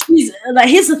 Like, she's like,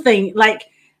 here's the thing, like,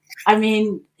 I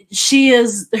mean, she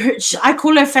is, I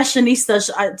call her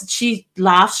fashionista. She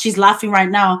laughs. She's laughing right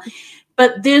now.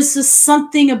 But there's just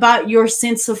something about your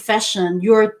sense of fashion,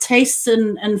 your taste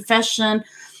in fashion,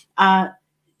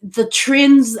 the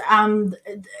trends,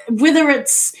 whether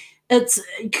it's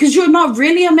because you're not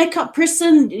really a makeup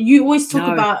person. You always talk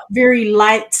about very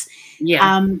light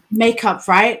makeup,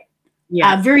 right?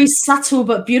 Very subtle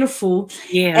but beautiful.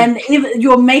 And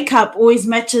your makeup always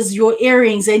matches your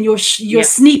earrings and your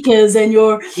sneakers and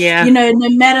your you know, no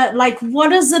matter, like,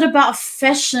 what is it about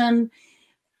fashion?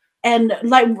 And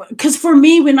like, because for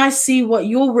me, when I see what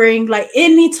you're wearing, like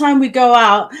anytime we go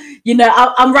out, you know,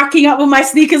 I'm rocking up with my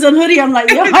sneakers and hoodie. I'm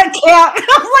like, yo, I can't.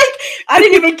 I'm like, I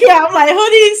didn't even care. I'm like,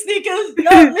 hoodie, sneakers,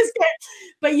 no, let's go.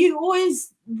 But you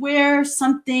always wear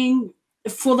something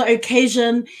for the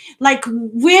occasion. Like,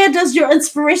 where does your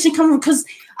inspiration come from? Because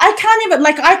I can't even,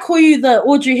 like, I call you the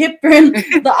Audrey Hepburn,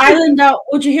 the islander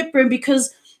Audrey Hepburn,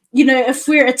 because, you know, if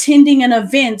we're attending an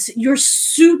event, you're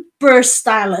super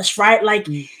stylish, right? Like,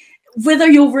 whether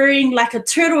you're wearing like a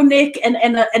turtleneck and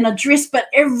a dress, but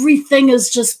everything is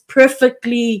just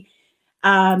perfectly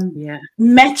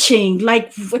matching.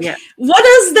 Like, what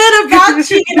is that about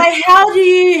you? Like, how do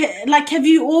you, like, have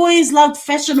you always loved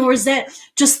fashion, or is that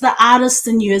just the artist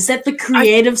in you? Is that the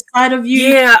creative side of you?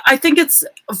 Yeah, I think it's,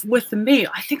 with me,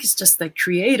 I think it's just the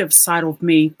creative side of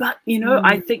me. But, you know,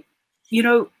 I think, you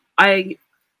know,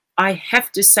 I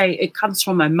have to say it comes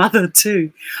from my mother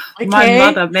too. Okay. My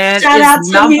mother, man. Shout out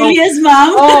to Amelia's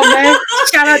mom. Oh, man.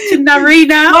 Shout out to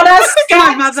Narina. What a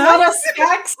skacks. What a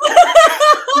skacks.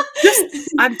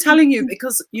 I'm telling you,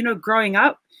 because, you know, growing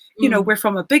up, you know, we're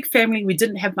from a big family. We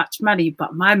didn't have much money,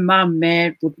 but my mom,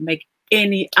 man, would make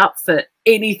any outfit,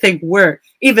 anything work.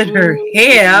 Even her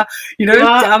hair, you know,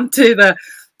 down to the,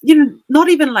 you know, not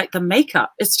even like the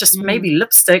makeup. It's just maybe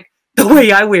lipstick. The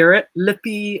way I wear it,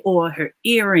 lippy, or her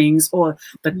earrings, or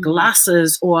the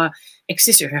glasses, or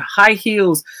accessory, her high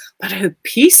heels, but her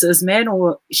pieces, man.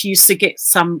 Or she used to get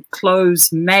some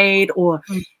clothes made, or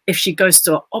if she goes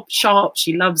to an op shop,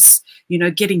 she loves, you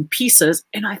know, getting pieces.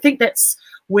 And I think that's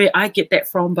where I get that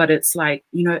from. But it's like,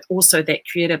 you know, also that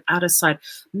creative artist side,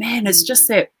 man. It's just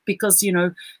that, because, you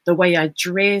know, the way I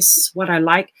dress, what I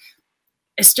like,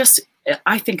 it's just,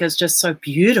 I think it's just so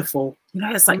beautiful. You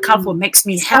know, it's like colorful, makes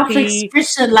me happy.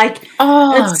 Self-expression, like,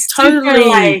 it's totally.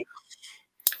 Like,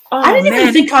 I didn't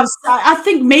even think I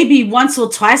think maybe once or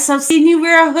twice I've seen you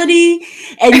wear a hoodie,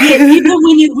 and yet even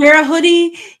when you wear a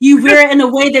hoodie, you wear it in a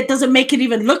way that doesn't make it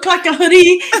even look like a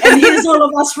hoodie. And here's all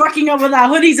of us rocking up with our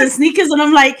hoodies and sneakers, and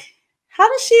I'm like, how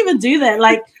does she even do that?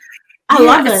 Like, I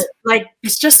love it. Like,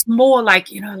 it's just more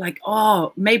like, you know, like,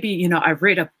 oh, maybe, you know, I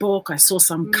read a book, I saw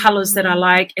some colors that I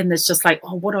like, and it's just like,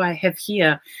 oh, what do I have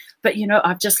here? But, you know,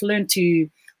 I've just learned to,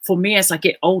 for me, as I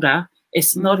get older,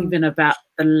 it's not even about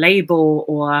the label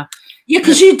or. Yeah,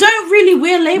 because you don't really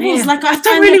wear labels. Man, like, I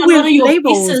don't really wear a lot of your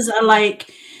labels. Pieces are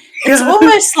like, it's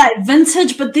almost like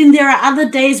vintage, but then there are other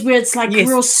days where it's like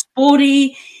real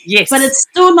sporty. Yes. But it's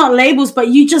still not labels, but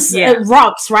you just, it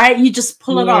rocks, right? You just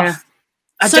pull it off.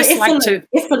 I so just like to.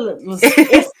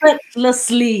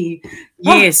 Effortlessly.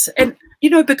 Yes. And, you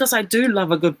know, because I do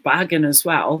love a good bargain as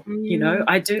well, you know,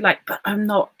 I do like, but I'm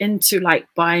not into like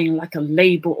buying like a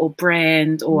label or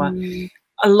brand, or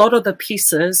a lot of the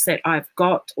pieces that I've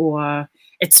got, or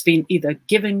it's been either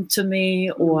given to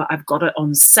me, or I've got it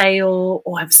on sale,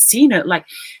 or I've seen it. Like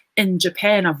in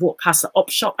Japan, I've walked past the op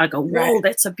shop, I go, whoa,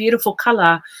 that's a beautiful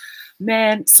color.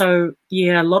 Man, so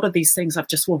yeah, a lot of these things I've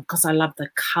just worn because I love the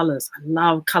colors. I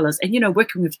love colors. And, you know,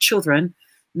 working with children,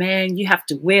 man, you have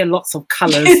to wear lots of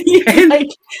colors. Like,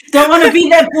 don't want to be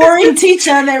that boring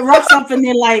teacher that rocks up and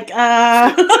they're like,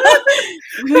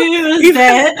 who is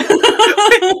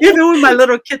that? Even when my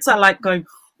little kids are like going,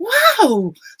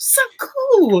 wow, so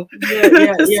cool.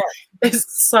 Yeah.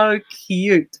 It's so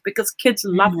cute because kids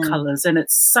love colors, and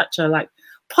it's such a like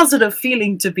positive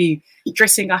feeling to be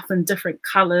dressing up in different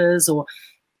colors, or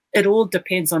it all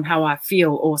depends on how I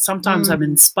feel, or sometimes I'm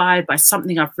inspired by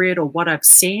something I've read or what I've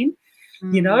seen,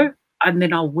 you know, and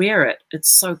then I'll wear it.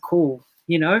 It's so cool,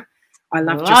 you know. I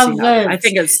love dressing up. I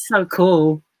think it's so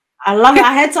cool. I love it.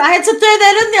 I had to throw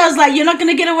that in there. I was like, you're not going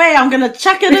to get away. I'm going to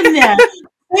chuck it in there.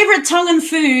 Favorite Tongan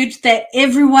food that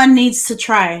everyone needs to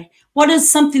try. What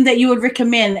is something that you would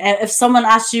recommend if someone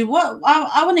asked you, "What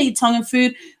I want to eat Tongan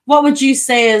food"? What would you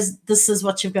say is this is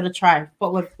what you've got to try?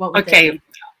 What would okay?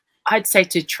 I'd say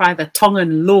to try the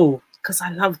Tongan law because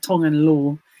I love Tongan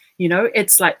law. You know,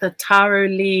 it's like the taro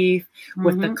leaf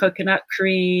with the coconut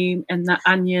cream and the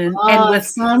onion and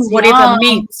with whatever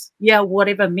meats. Yeah,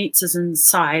 whatever meats is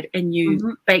inside, and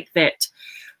you bake that.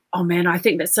 Oh man, I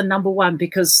think that's the number one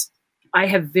because I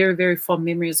have very, very fond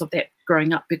memories of that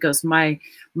growing up because my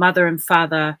mother and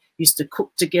father used to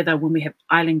cook together when we have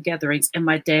island gatherings, and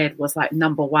my dad was like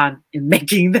number one in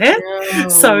making that. Oh.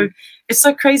 So it's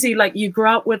so crazy. Like you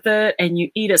grow up with it and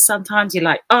you eat it. Sometimes you're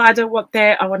like, oh, I don't want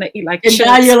that. I want to eat like chips,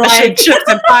 chips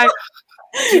and pie.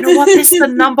 You know what? That's the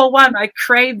number one. I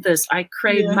crave this. I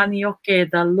crave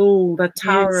manioke, the lul, the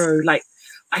taro. Yes. Like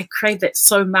I crave that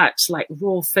so much, like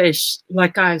raw fish.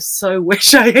 Like I so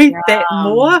wish I ate that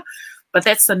more. But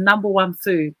that's the number one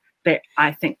food that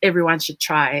I think everyone should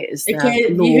try. Is you heard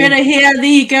it here. There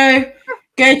you go.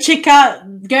 Go check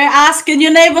out. Go ask in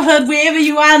your neighborhood, wherever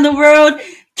you are in the world.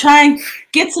 Try and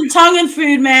get some Tongan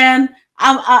food, man.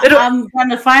 I'm going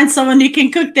to find someone who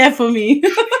can cook that for me.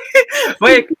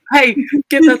 Wait, hey,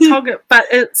 get the Tongan. But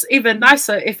it's even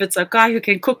nicer if it's a guy who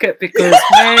can cook it because,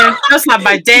 man, just like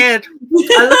my dad,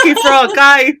 I'm looking for a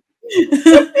guy.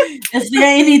 Is there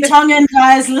any Tongan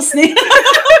guys listening?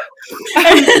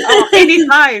 Any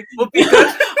guy will be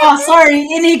good. Oh, sorry,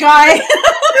 any guy.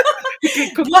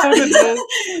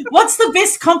 What's the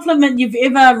best compliment you've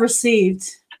ever received?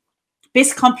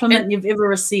 Best compliment you've ever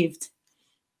received?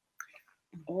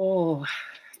 Oh,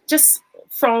 just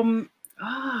from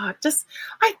I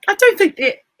don't think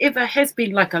there ever has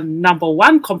been like a number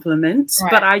one compliment,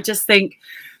 but I just think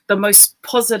the most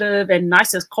positive and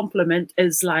nicest compliment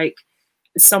is like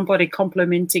somebody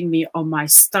complimenting me on my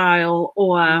style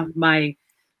or my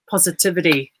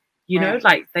positivity, you know,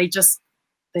 like they're just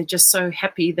so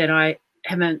happy that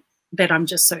I'm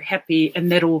just so happy,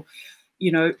 and that'll,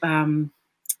 you know,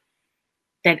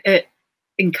 that it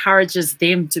encourages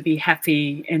them to be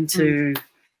happy and to,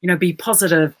 you know, be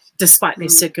positive despite their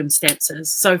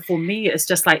circumstances. So for me, it's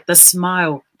just like the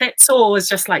smile. That's all. It's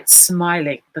just like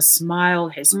smiling. The smile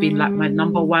has been like my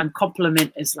number one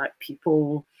compliment. Is like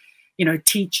people, you know,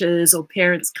 teachers or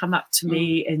parents come up to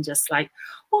me and just like,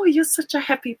 oh, you're such a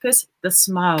happy person. The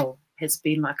smile has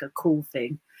been like a cool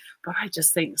thing. But I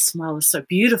just think the smile is so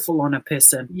beautiful on a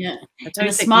person. Yeah. And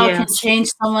a smile can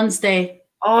change someone's day.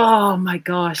 Oh my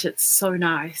gosh, it's so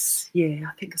nice. Yeah,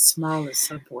 I think a smile is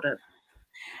so important.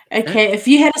 Okay, if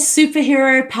you had a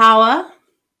superhero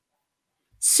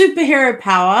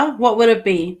power, what would it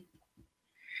be?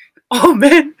 Oh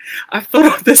man, I've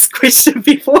thought of this question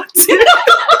before too.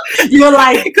 You're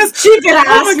like, because she better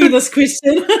ask me this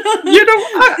question. You know,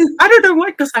 I don't know why,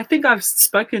 because I think I've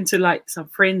spoken to like some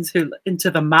friends who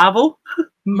into the Marvel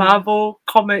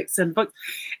comics and books,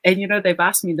 and you know they've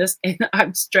asked me this, and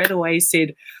I've straight away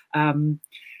said,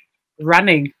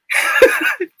 running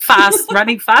fast.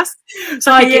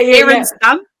 So I can get errands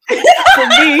done for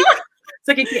me.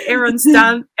 So I can get errands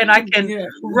done, and I can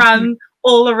run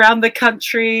all around the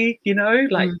country, you know,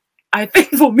 like I think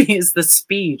for me is the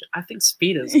speed. I think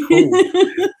speed is cool.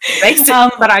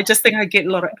 But I just think I get a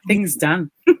lot of things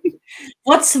done.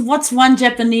 What's one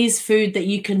Japanese food that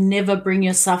you can never bring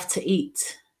yourself to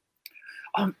eat?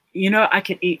 You know, I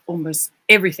can eat almost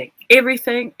everything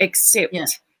except,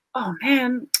 oh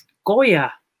man,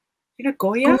 Goya. You know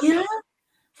Goya? Goya?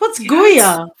 What's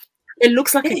Goya? It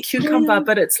looks like a cucumber,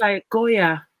 but it's like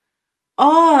Goya.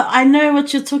 Oh, I know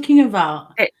what you're talking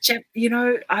about. You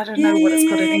know, I don't know what it's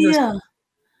called in English.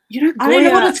 You know, Goya, I don't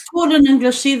know what it's called in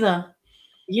English either.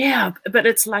 Yeah, but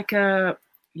it's like a,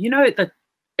 you know,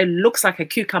 it looks like a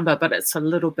cucumber, but it's a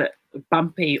little bit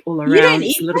bumpy all around. You don't eat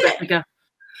it's a little bit bigger.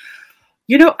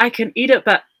 You know, I can eat it,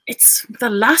 but it's the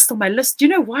last on my list. You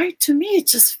know why? To me, it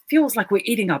just feels like we're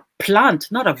eating a plant,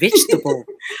 not a vegetable.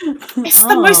 It's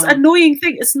the most annoying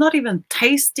thing. It's not even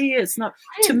tasty. It's not,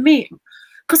 to me,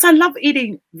 because I love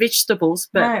eating vegetables,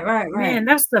 but man,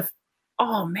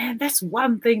 that's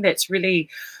one thing that's really,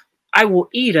 I will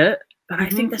eat it, but I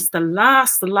think that's the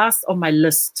last on my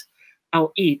list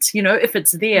I'll eat. You know, if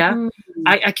it's there,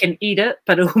 I can eat it,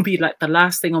 but it will be like the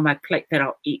last thing on my plate that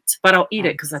I'll eat. But I'll eat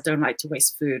it because I don't like to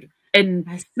waste food. And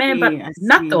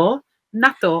natto,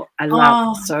 I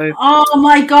love. So oh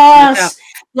my gosh,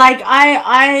 like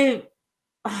I've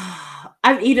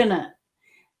eaten it.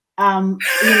 You know,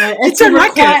 it's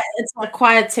it's an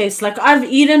acquired taste. Like I've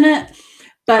eaten it,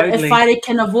 but if I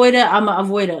can avoid it, I'm gonna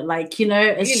avoid it. Like, you know,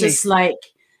 it's just like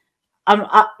I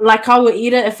will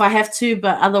eat it if I have to,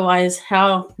 but otherwise,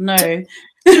 hell no.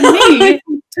 To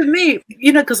me,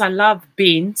 you know, because I love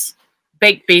beans.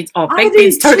 Baked beans. Oh, baked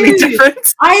beans totally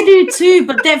different. I do too,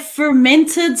 but that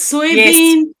fermented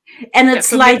soybean and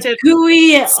it's like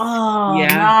gooey. Oh, yeah.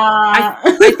 Nah.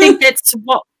 I think that's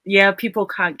what people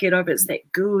can't get over. It's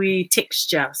that gooey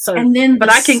texture. So, but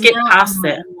I can get past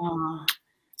that.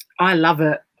 I love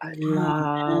it. I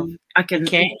can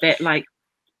eat that. Like,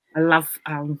 I love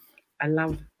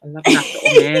natto,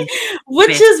 man.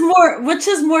 Which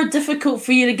is more difficult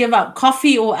for you to give up,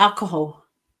 coffee or alcohol?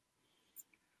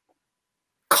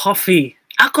 Coffee.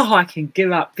 Alcohol I can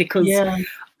give up because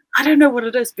I don't know what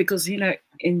it is, because, you know,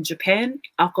 in Japan,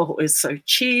 alcohol is so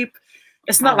cheap.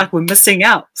 It's not like we're missing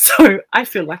out. So I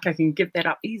feel like I can give that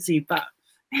up easy. But,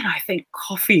 man, I think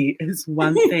coffee is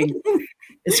one thing.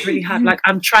 It's really hard. Like,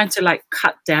 I'm trying to, like,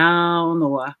 cut down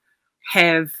or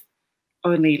have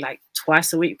only, like,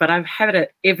 twice a week. But I've had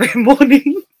it every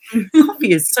morning.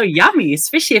 Coffee is so yummy,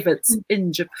 especially if it's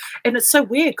in Japan. And it's so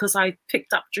weird because I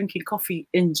picked up drinking coffee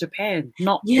in Japan,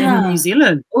 not in New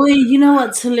Zealand. Well, you know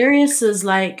what's hilarious is,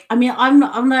 like, I mean, I'm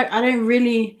not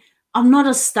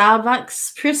a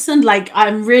Starbucks person. Like,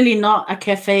 I'm really not a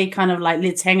cafe kind of like,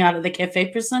 let's hang out at the cafe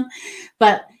person.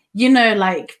 But, you know,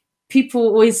 like, people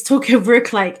always talk at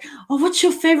work like, oh, what's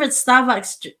your favorite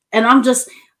Starbucks? And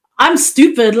I'm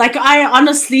stupid. Like, I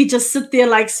honestly just sit there,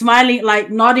 like, smiling,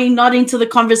 like nodding to the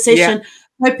conversation,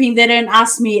 hoping they don't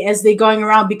ask me as they're going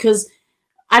around, because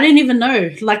I didn't even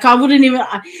know. Like, I wouldn't even.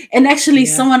 And actually,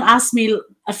 someone asked me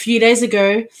a few days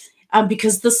ago,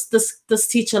 because this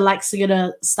teacher likes to go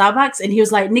to Starbucks, and he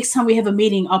was like, next time we have a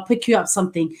meeting, I'll pick you up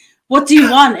something. What do you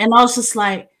want? And I was just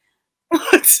like,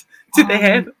 what do they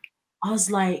have? I was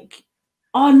like,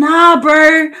 oh, nah,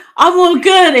 bro, I'm all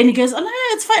good. And he goes, oh, no,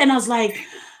 it's fine. And I was like,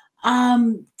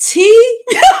 tea?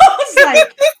 I was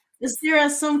like, is there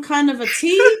some kind of a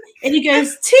tea? And he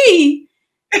goes, tea?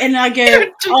 And I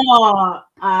go,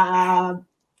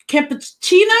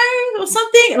 cappuccino or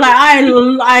something?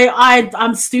 Like,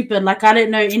 I'm stupid. Like, I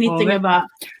don't know anything about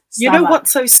Starbucks. You know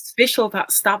what's so special about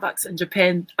Starbucks in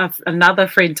Japan? Another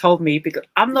friend told me, because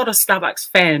I'm not a Starbucks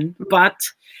fan, but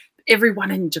everyone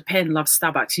in Japan loves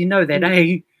Starbucks. You know that,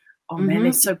 eh? Oh, man,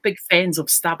 they're so big fans of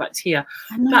Starbucks here.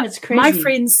 I know, it's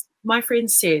crazy. My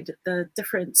friend said the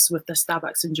difference with the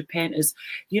Starbucks in Japan is,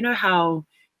 you know how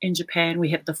in Japan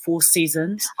we have the 4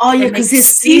 seasons? Oh, yeah, because there's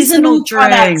seasonal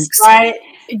drinks, right?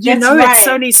 It's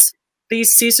only, these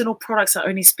seasonal products are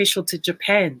only special to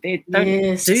Japan. They don't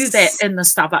do that in the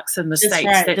Starbucks in the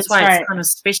States. That's why it's kind of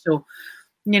special.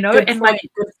 You know, good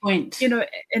point. You know,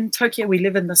 in Tokyo we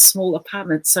live in the small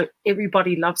apartments, so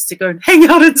everybody loves to go and hang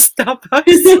out in Starbucks.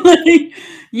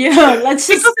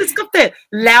 Because it's got that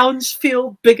lounge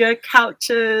feel, bigger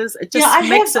couches. It just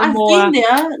makes it more. I've been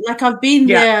there. Like, I've been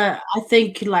there. I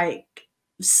think like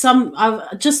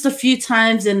just a few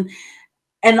times, and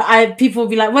people will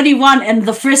be like, "What do you want?" And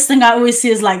the first thing I always see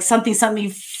is like something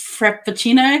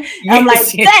frappuccino. And I'm like,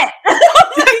 that.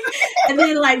 And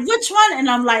they're like, which one? And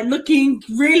I'm like looking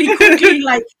really quickly,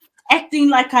 like acting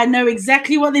like I know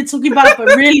exactly what they're talking about,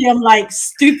 but really I'm like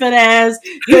stupid ass,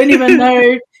 don't even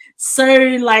know. So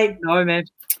like, no, man,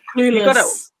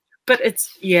 clueless. But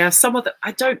it's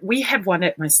we have one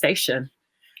at my station.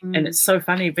 And it's so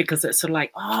funny because it's sort of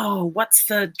like, oh, what's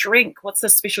the drink? What's the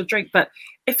special drink? But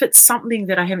if it's something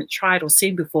that I haven't tried or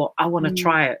seen before, I want to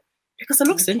try it because it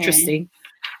looks interesting.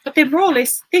 But they're more or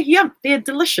less, they're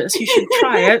delicious. You should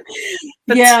try it.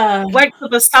 But wait for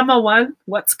the summer one.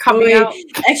 What's coming out?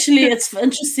 Actually, it's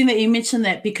interesting that you mentioned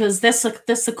that, because that's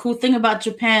the cool thing about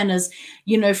Japan is,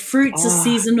 you know, fruits are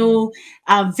seasonal,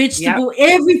 vegetable,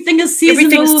 everything is seasonal.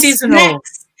 Everything is seasonal.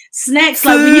 Snacks.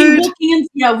 Like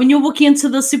when you're walking into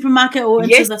the supermarket or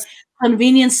into the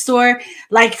convenience store,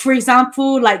 like for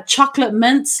example, like chocolate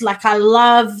mints. Like I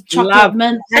love chocolate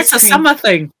mint. That's a summer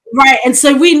thing. Right, and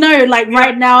so we know, like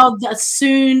right now, that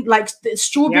soon, like the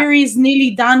strawberry is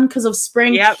nearly done because of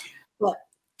spring. Yep. But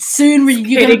soon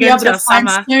you're going to be able to find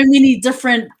so many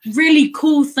different really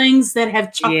cool things that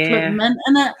have chocolate mint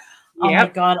in it. Oh my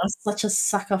God, I'm such a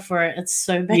sucker for it. It's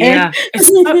so bad. Yeah,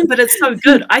 but it's so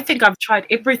good. I think I've tried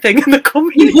everything in the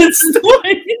convenience store.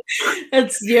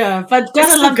 But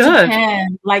gotta love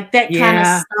Japan. Like that kind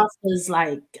of stuff is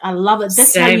like, I love it.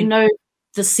 That's how you know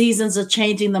the seasons are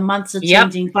changing, the months are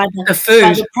changing by the food,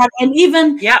 by the product. And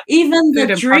even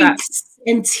the drinks products.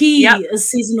 And tea is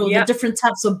seasonal. The different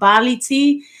types of barley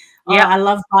tea. Oh, I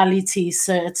love barley tea,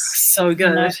 so it's so good.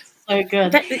 You know, so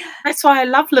good. That's why I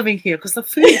love living here, because the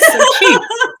food is so cheap.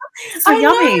 So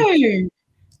yummy. Know.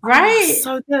 Right? Oh,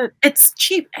 so good. It's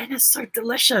cheap and it's so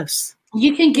delicious.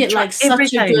 You can get like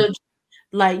such a good,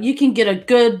 like you can get a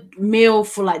good meal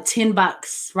for like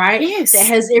 $10, right? Yes. That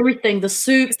has everything, the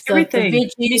soup, the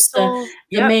veggies,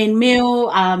 the main meal,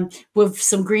 with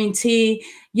some green tea,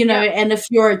 you know, and if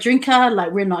you're a drinker,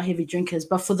 like we're not heavy drinkers,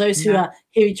 but for those who are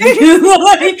heavy drinkers,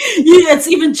 it's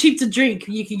even cheap to drink.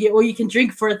 You can get, or you can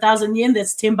drink for 1,000 yen,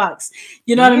 that's $10.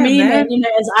 You know what I mean? And, you know,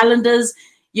 as islanders,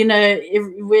 you know,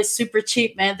 we're super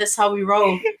cheap, man. That's how we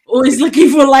roll. Always looking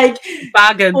for like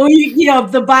bargain. Or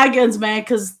the bargains, man.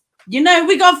 Because you know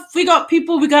we got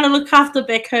people we got to look after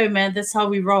back home, man. That's how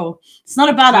we roll. It's not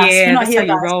about us. We're not here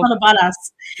about. It's not about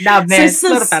us. No, man, it's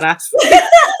not about us.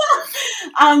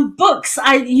 Books.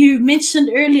 You mentioned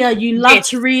earlier you love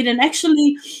to read, and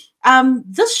actually,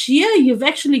 this year you've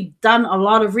actually done a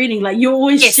lot of reading. Like you're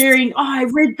always sharing. Oh, I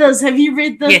read this. Have you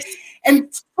read this? Yes.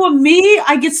 And for me,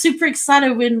 I get super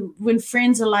excited when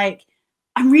friends are like,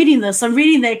 I'm reading this, I'm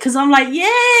reading that, because I'm like,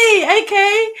 yay,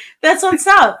 okay, that's what's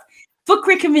up. Book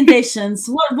recommendations.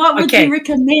 What would you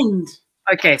recommend?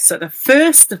 Okay, so the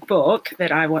first book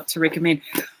that I want to recommend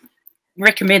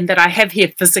that I have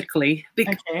here physically,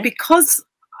 because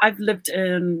I've lived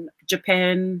in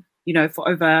Japan, you know, for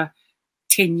over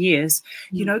 10 years,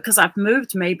 you know, because I've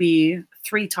moved maybe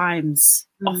 3 times,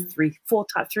 three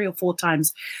or four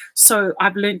times. So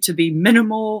I've learned to be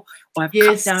minimal, or I've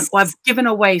cut down, or I've given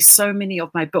away so many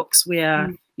of my books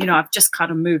where, you know, I've just kind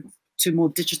of moved to more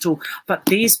digital. But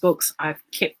these books I've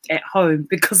kept at home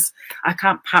because I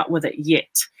can't part with it yet.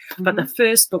 But the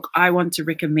first book I want to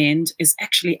recommend is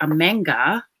actually a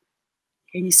manga.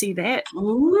 Can you see that?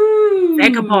 Ooh.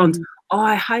 Vagabond. Oh,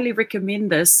 I highly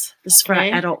recommend this. This is for our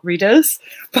adult readers.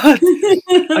 But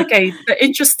the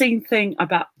interesting thing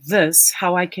about this,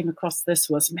 how I came across this,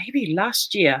 was maybe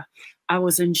last year I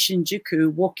was in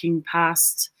Shinjuku walking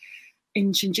past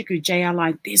in Shinjuku JR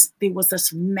line. There was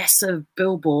this massive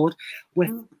billboard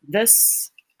with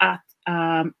this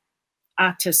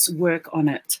artist's work on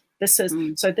it. This is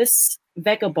so this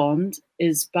Vagabond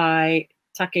is by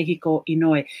Takehiko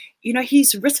Inoue. You know,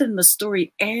 he's written the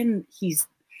story and he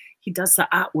does the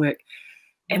artwork.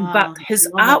 And but his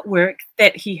artwork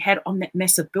that he had on that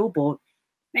massive billboard,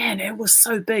 man, it was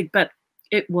so big, but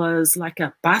it was like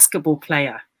a basketball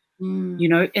player, you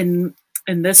know, in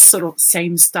this sort of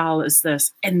same style as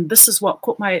this. And this is what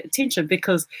caught my attention,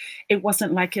 because it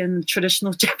wasn't like in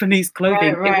traditional Japanese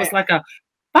clothing. It was like a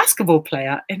basketball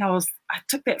player. And I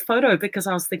took that photo because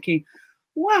I was thinking,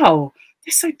 wow,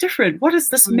 they're so different. What is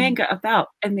this manga about?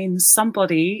 And then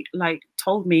somebody like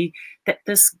told me that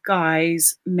this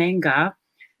guy's manga,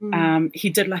 he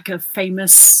did like a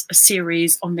famous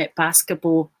series on that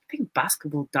basketball, I think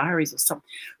Basketball Diaries or something.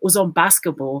 It was on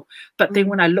basketball. But then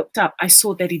when I looked up, I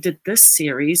saw that he did this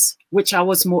series, which I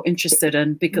was more interested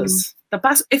in, because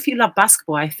if you love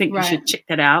basketball, I think you should check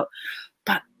that out.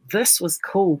 But this was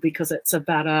cool because it's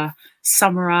about a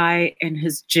samurai and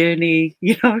his journey,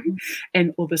 you know,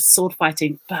 and all the sword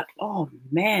fighting. But oh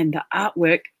man, the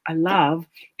artwork I love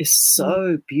is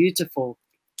so beautiful.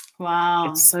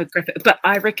 Wow. It's so graphic. But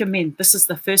I recommend, this is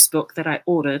the first book that I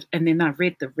ordered, and then I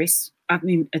read the rest. I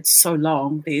mean, it's so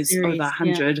long. There's over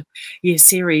 100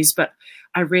 series, but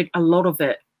I read a lot of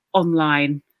it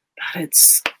online. But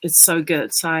it's so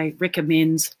good. So I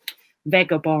recommend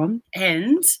Vagabond.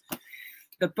 And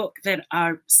the book that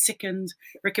I second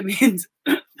recommend,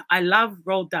 I love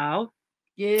Roald Dahl.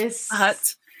 Yes.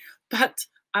 But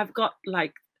I've got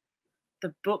like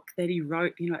the book that he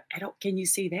wrote, you know, adult. Can you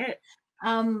see that?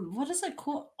 What is it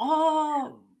called?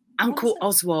 Oh, Uncle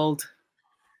Oswald.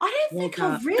 I don't think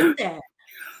I've read that.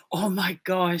 Oh my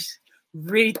gosh,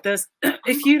 read this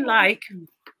if you like.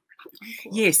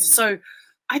 Yes. So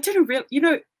I didn't really, you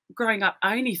know, growing up,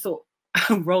 I only thought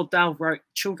Roald Dahl wrote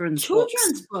children's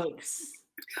books.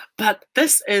 But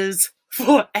this is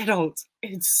for adults.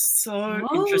 It's so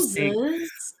interesting.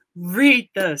 Read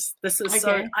this. This is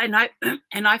so. And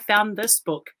I found this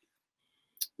book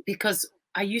because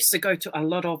I used to go to a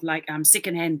lot of like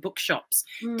secondhand bookshops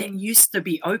that used to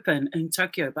be open in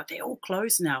Tokyo, but they're all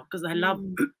closed now because I love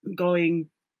going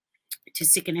to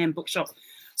secondhand bookshops.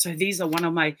 So these are one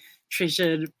of my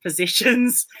treasured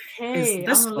possessions. Okay, is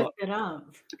this I'm gonna book. look it up.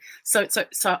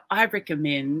 So I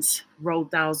recommend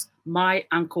Roald Dahl's My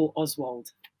Uncle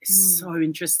Oswald. It's so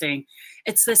interesting.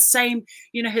 It's the same,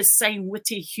 you know, his same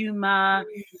witty humor,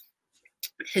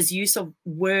 his use of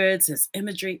words, his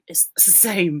imagery is the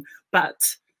same, but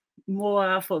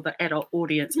more for the adult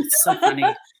audience. It's so funny.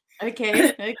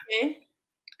 Okay.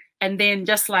 And then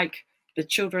just like the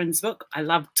children's book, I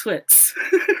love Twits.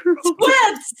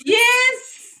 Twits,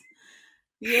 yes.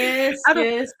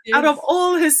 Out of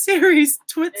all his series,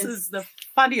 Twits is the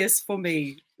funniest for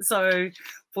me. So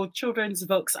for children's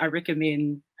books, I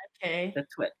recommend the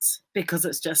Twits because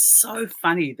it's just so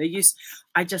funny.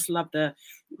 I just love the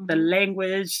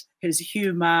language, his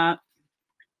humor,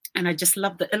 and I just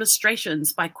love the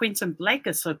illustrations by Quentin Blake.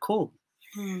 Is so cool.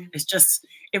 It's just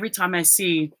every time I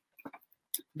see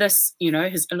this, you know,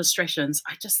 his illustrations,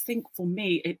 I just think for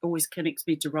me it always connects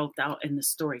me to Roald Dahl in the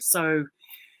story. So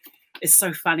it's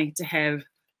so funny to have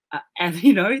and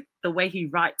you know the way he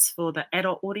writes for the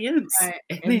adult audience,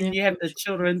 and then you have the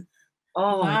children.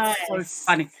 Nice. It's so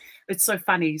funny. It's so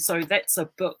funny. So that's a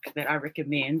book that I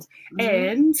recommend.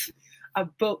 And a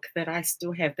book that I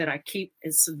still have that I keep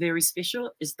is very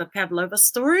special is the Pavlova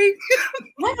story.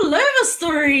 Pavlova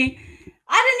story.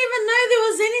 I didn't even know there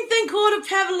was anything called a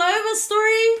Pavlova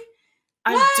story.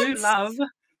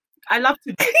 I love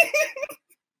to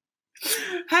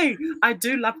hey, I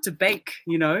do love to bake,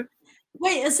 you know.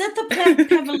 Wait, is that the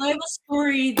Pavlova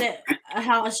story that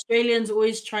how Australians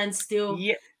always try and steal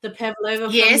the Pavlova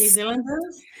from New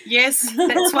Zealanders? Yes,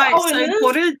 that's why it's so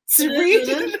important to read.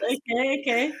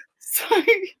 Okay. So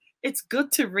it's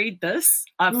good to read this.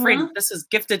 A friend, this was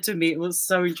gifted to me. It was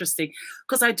so interesting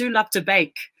because I do love to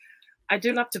bake.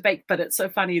 But it's so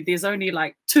funny. There's only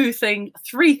like 3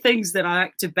 things that I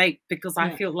like to bake because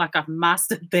I feel like I've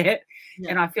mastered that.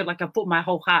 And I feel like I put my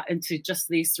whole heart into just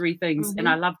these 3 things. And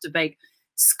I love to bake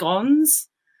scones.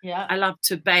 Yeah. I love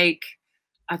to bake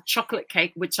a chocolate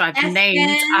cake, which I've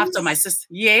named after my sister.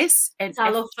 Yes. And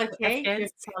talofa cake.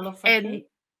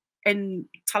 And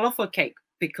talofa cake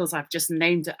because I've just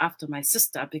named it after my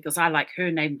sister because I like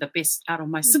her name the best out of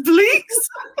my siblings.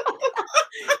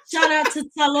 Shout out to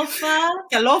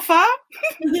Talofa.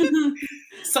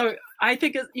 So I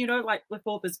think, you know, like with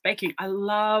all this baking, I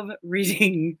love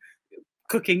reading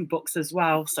cooking books as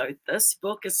well. So this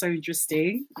book is so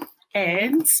interesting.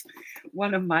 And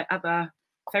one of my other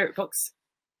favorite books,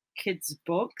 kids'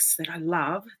 books that I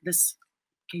love, this,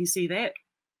 can you see that?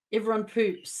 Everyone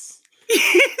Poops.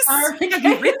 Yes. Have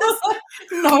you read this?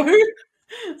 No.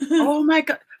 Oh my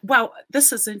God. Well,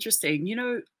 this is interesting. You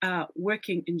know,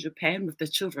 working in Japan with the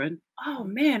children, oh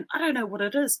man, I don't know what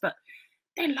it is, but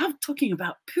they love talking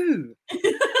about poo.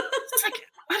 It's like,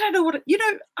 I don't know I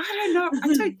don't know.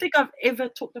 I don't think I've ever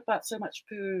talked about so much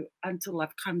poo until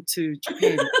I've come to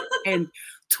Japan and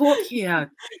taught here,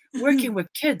 working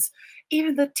with kids.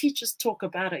 Even the teachers talk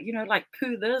about it, you know, like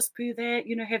poo this, poo that,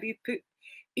 you know, have you poo?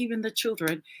 Even the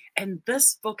children. And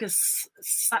this book is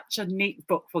such a neat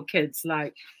book for kids,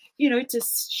 like, you know, to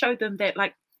show them that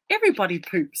like everybody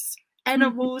poops,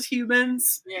 animals,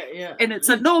 humans, and it's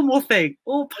a normal thing,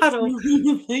 all part of.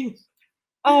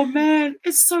 Oh man,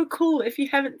 it's so cool. If you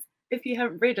haven't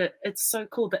read it, it's so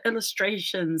cool. The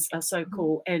illustrations are so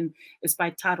cool, and it's by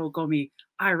Taro Gomi.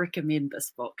 I recommend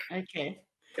this book. Okay.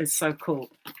 It's so cool.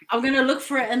 I'm gonna look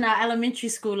for it in our elementary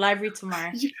school library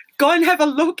tomorrow. Go and have a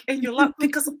look, and you'll love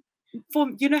because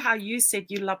you know how you said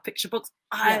you love picture books.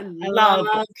 I love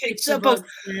picture books.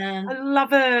 I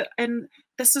love it, and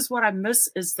this is what I miss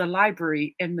is the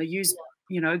library and the use.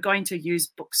 You know, going to use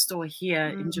bookstore here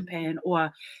in Japan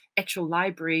or actual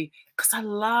library because I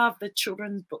love the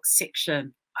children's book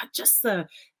section. Just the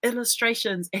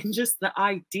illustrations and just the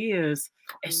ideas.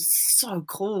 It's so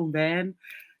cool, man.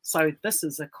 So this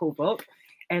is a cool book.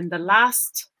 And the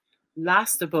last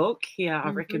book here I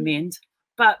recommend,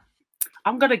 but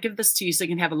I'm going to give this to you so you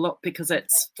can have a look because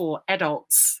it's for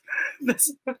adults.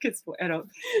 This book is for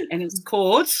adults. And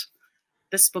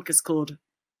this book is called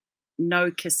No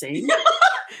Kissing.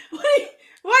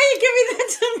 Why are you giving that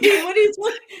to me? What are you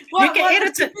talking? You can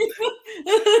edit it.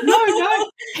 No.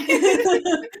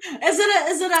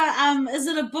 Is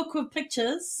it a book with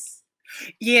pictures?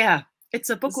 Yeah, it's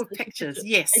a book with pictures.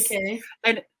 Yes. Okay.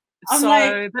 And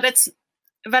but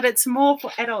it's more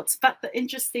for adults. But the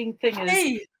interesting thing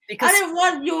is, because I don't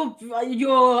want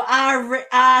your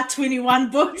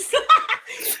R21 books.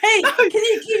 Hey, can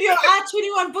you keep your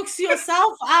R21 books to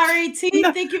yourself? RAT,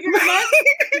 No. thank you very much.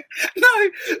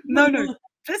 No.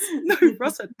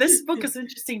 Rosa, this book is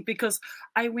interesting because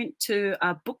I went to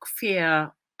a book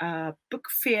fair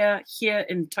here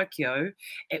in Tokyo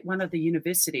at one of the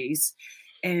universities,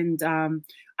 and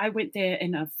I went there,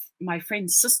 and my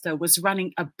friend's sister was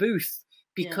running a booth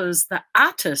because the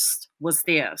artist was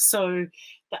there. So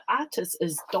the artist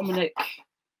is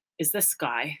this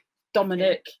guy,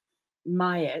 Dominic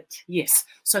Mayat. Yes.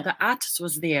 So the artist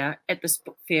was there at this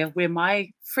book fair where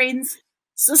my friend's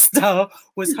sister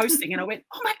was hosting, and I went,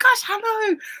 oh my gosh,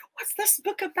 hello, what's this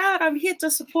book about? I'm here to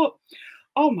support.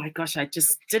 Oh my gosh, I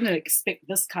just didn't expect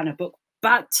this kind of book,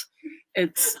 but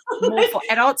it's more for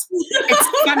adults. It's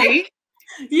funny.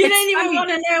 You don't even want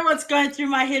to know what's going through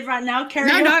my head right now. Carry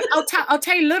on. No, I'll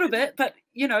tell you a little bit, but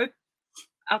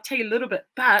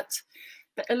But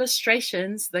the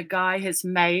illustrations the guy has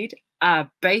made are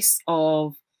based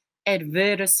of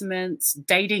advertisements,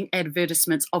 dating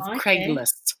advertisements of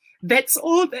Craigslist. That's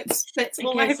all. That's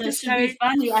all I have to say. Be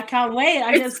funny. I can't wait.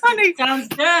 Funny. Sounds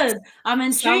good. I'm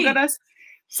intrigued.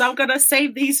 So I'm gonna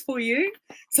save these for you.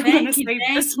 So I'm gonna save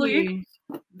this for you.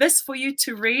 This for you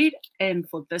to read, and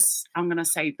for this, I'm gonna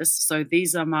save this. So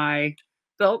these are my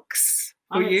books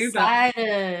for you.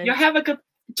 Excited. You have a good.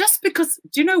 Just because,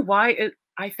 do you know why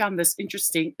I found this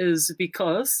interesting? Is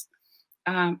because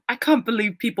I can't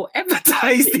believe people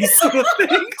advertise these sort of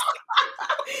things.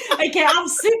 Okay, I'm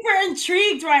super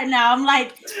intrigued right now. I'm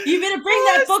like, you better bring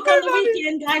that book on the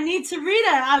weekend. I need to read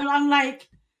it. I'm like,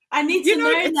 I need to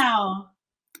know now.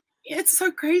 It's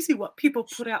so crazy what people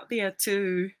put out there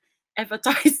to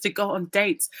advertise to go on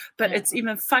dates. But it's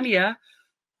even funnier,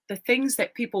 the things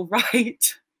that people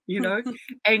write,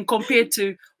 and compared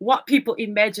to what people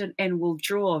imagine and will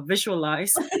draw or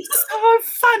visualize. So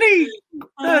funny.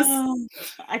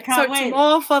 I can't wait.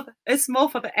 It's more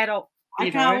for the adult. I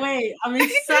can't wait. I'm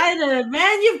excited,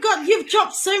 man. You've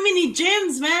dropped so many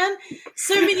gems, man.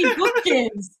 So many book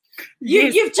gems.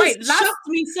 You've just shocked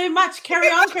me so much. Carry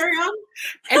on.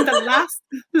 And the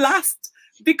last,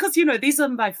 because these are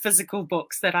my physical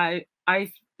books that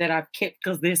I've kept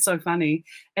because they're so funny.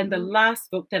 And the last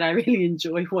book that I really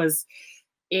enjoyed was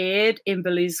Ed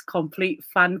Emberley's complete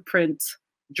fun print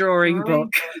drawing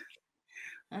book.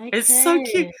 Okay. It's so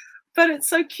cute. But it's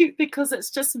so cute because it's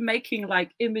just making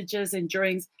like images and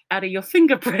drawings out of your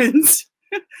fingerprints.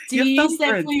 Do you use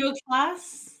that for your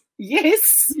class?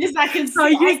 Yes. Yes, I can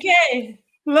see. Okay.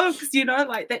 Look,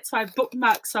 like that's why I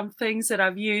bookmark some things that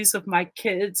I've used with my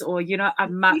kids, or I've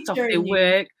marked off their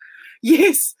work.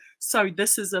 Yes. So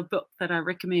this is a book that I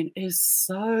recommend. It's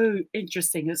so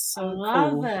interesting. It's so cool. I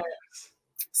love it.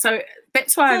 So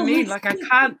that's why I mean, like, I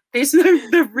can't. There's no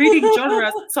the reading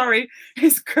genre. Sorry,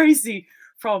 is crazy.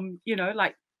 From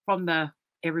from the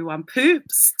everyone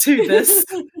poops to this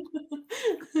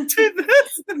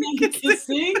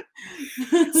kissing.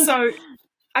 So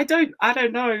I don't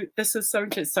know. This is so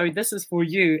interesting. So this is for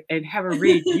you, and have a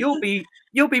read. You'll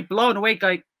be blown away.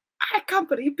 Going, I can't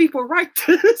believe people write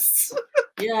this.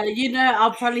 Yeah,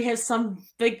 I'll probably have some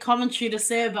big commentary to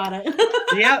say about it.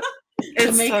 Yep,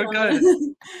 it's so good.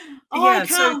 I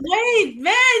can't wait,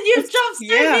 man! You've dropped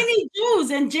so many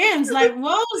jewels and gems like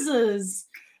roses.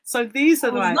 So these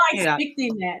are not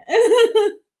expecting that.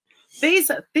 These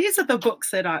are the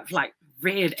books that I've like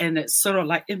read, and it's sort of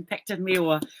like impacted me,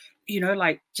 or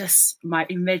like just my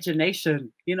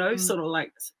imagination. Sort of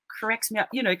like cracks me up.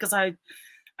 Because I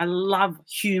love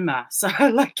humor, so I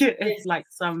like it. It's like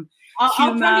some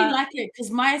humor. I'll probably like it because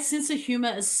my sense of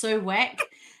humor is so whack.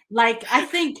 Like I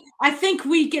think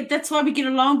we get. That's why we get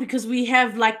along, because we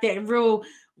have like that real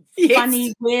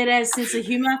funny, weird ass sense of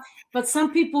humor. But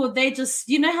some people, they just,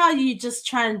 how you just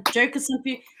try and joke at some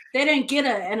people, they don't get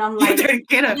it. And I'm like, they don't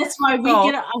get it. That's why we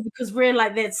get it, because we're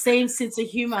like that same sense of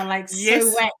humor, like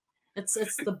so whack. It's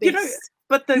the best.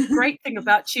 But the great thing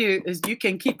about you is you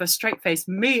can keep a straight face.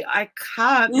 Me, I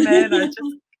can't, man.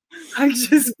 I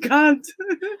just can't.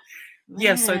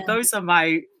 Yeah, so those are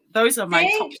my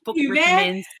top book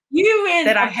recommends. You went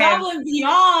above and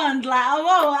beyond.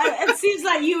 Like, it seems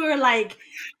like you were like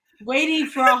waiting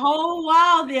for a whole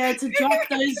while there to drop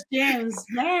those gems,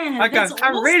 man. Okay, that's awesome.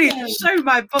 I'm ready to show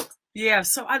my book. Yeah,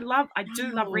 so I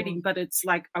do love reading, but it's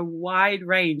like a wide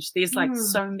range. There's like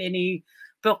so many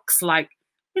books. Like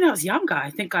when I was younger,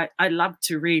 I think I loved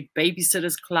to read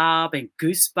Babysitter's Club and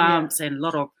Goosebumps and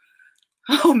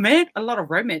a lot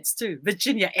of romance too.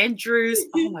 Virginia Andrews.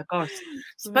 Oh my gosh.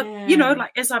 But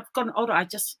like as I've gotten older,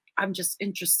 I'm just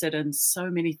interested in so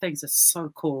many things. It's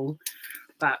so cool.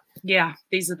 But yeah,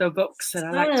 these are the books that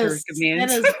I like to recommend. That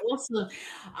is awesome.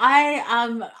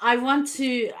 I want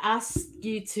to ask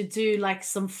you to do like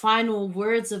some final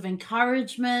words of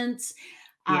encouragement,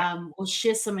 or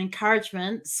share some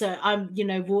encouragement. So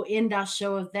we'll end our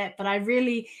show with that. But I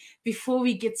really, before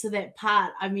we get to that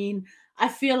part, I mean, I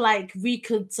feel like we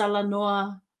could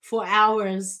talanoa for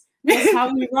hours. That's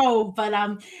how we roll. But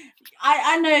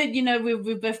I know,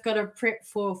 we've both got to prep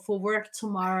for work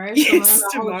tomorrow. So Yes,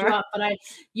 I'm gonna hold you up. But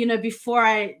before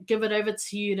I give it over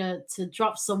to you to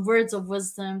drop some words of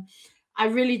wisdom, I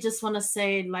really just want to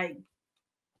say, like,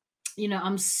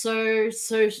 I'm so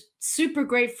super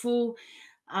grateful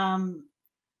to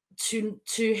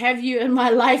have you in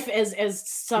my life as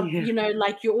some,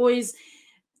 like, you're always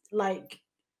like,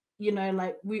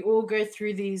 like, we all go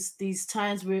through these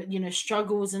times where,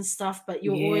 struggles and stuff, but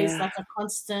you're always like a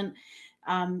constant,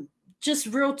 just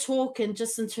real talk, and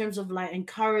just in terms of like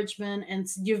encouragement, and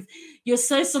you're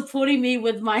so supporting me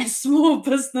with my small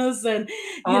business, and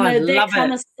that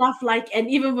kind of stuff, like, and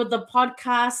even with the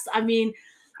podcast. I mean,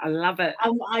 I love it.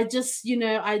 I just,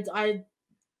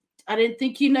 I didn't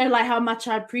think like how much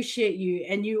I appreciate you,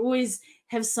 and you always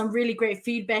have some really great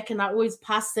feedback, and I always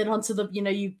pass that on to the,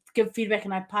 you give feedback,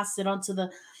 and I pass it on to the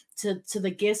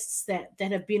guests that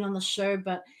have been on the show.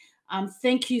 But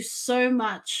thank you so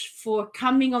much for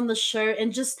coming on the show,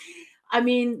 and just, I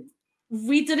mean,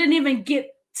 we didn't even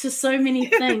get to so many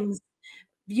things,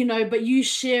 but you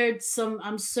shared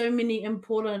some so many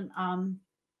important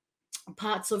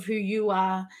parts of who you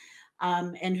are,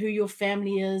 and who your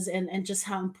family is, and just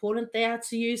how important they are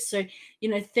to you. So,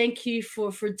 thank you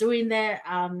for doing that.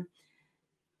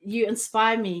 You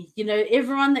inspire me.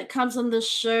 Everyone that comes on this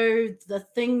show, the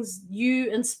things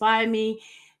you inspire me,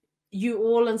 you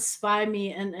all inspire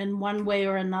me in one way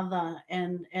or another.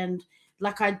 And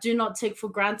like, I do not take for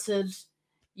granted,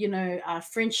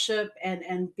 friendship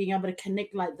and being able to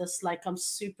connect like this. Like, I'm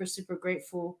super, super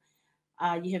grateful.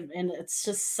 And it's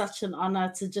just such an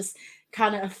honor to just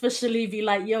kind of officially be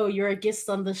like, yo, you're a guest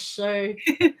on the show.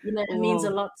 It means a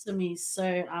lot to me.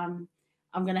 So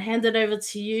I'm going to hand it over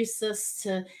to you, sis,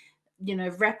 to,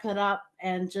 wrap it up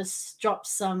and just drop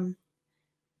some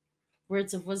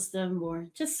words of wisdom, or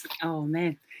just. Oh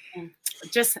man. Yeah.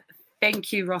 Just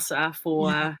thank you, Rosa,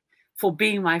 for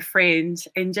being my friend,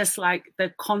 and just like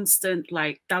the constant,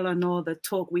 like, talanoa, the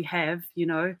talk we have,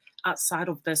 outside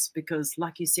of this, because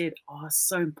like you said, it's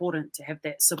so important to have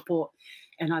that support.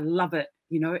 And I love it.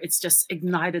 It's just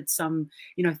ignited some,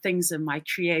 things in my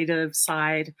creative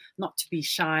side, not to be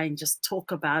shy and just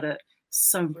talk about it.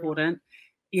 So important.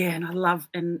 Yeah. And I love,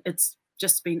 and it's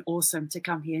just been awesome to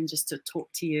come here and just to talk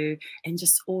to you, and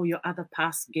just all your other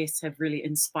past guests have really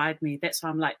inspired me. That's why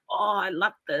I'm like, I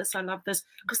love this,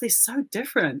 because they're so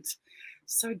different,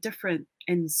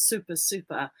 and super,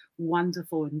 super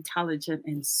wonderful, intelligent,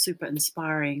 and super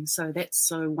inspiring. So that's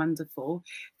so wonderful.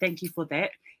 Thank you for that.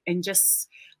 And just,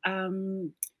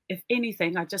 if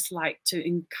anything, I just like to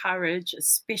encourage,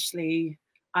 especially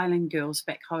island girls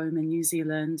back home in New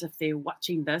Zealand, if they're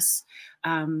watching this,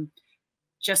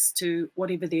 just to,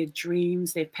 whatever their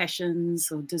dreams, their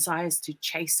passions or desires, to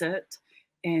chase it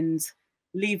and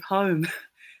leave home.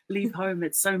 Leave home.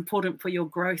 It's so important for your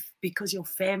growth, because your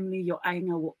family, your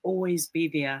ainga, will always be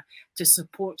there to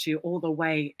support you all the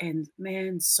way. And man,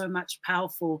 you're so much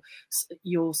powerful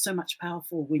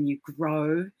when you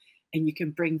grow, and you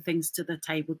can bring things to the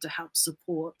table to help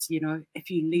support. If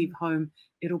you leave home,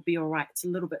 it'll be all right. It's a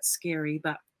little bit scary,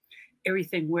 but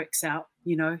everything works out,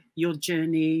 your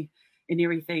journey and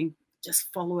everything.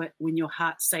 Just follow it. When your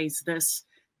heart says this,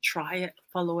 try it,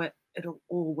 follow it. It'll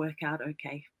all work out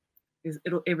okay.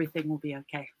 Everything will be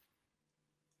okay.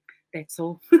 That's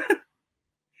all.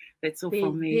 That's all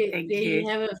from me. Thank you. There you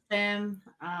have it, fam.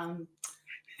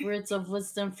 Words of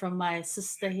wisdom from my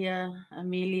sister here,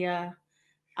 Amelia,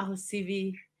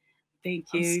 Ahosivi. Thank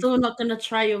you. I'm still not going to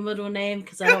try your middle name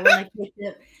because I don't want to keep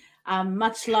it.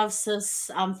 Much love, sis.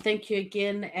 Thank you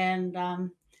again. And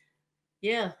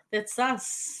yeah, that's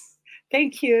us.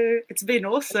 Thank you. It's been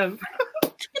awesome.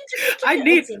 I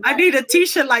need a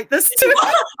t-shirt like this too.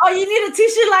 Oh, you need a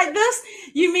t-shirt like this?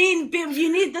 You mean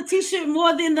you need the t-shirt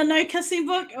more than the no kissing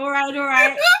book? All right.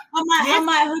 I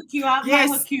might hook you up.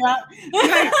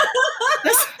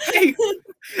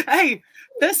 Hey,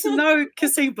 this no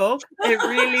kissing book, it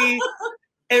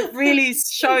really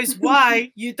shows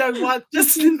why you don't want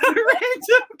just no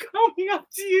random coming up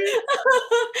to you.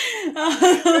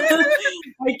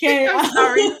 Okay. I'm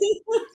sorry.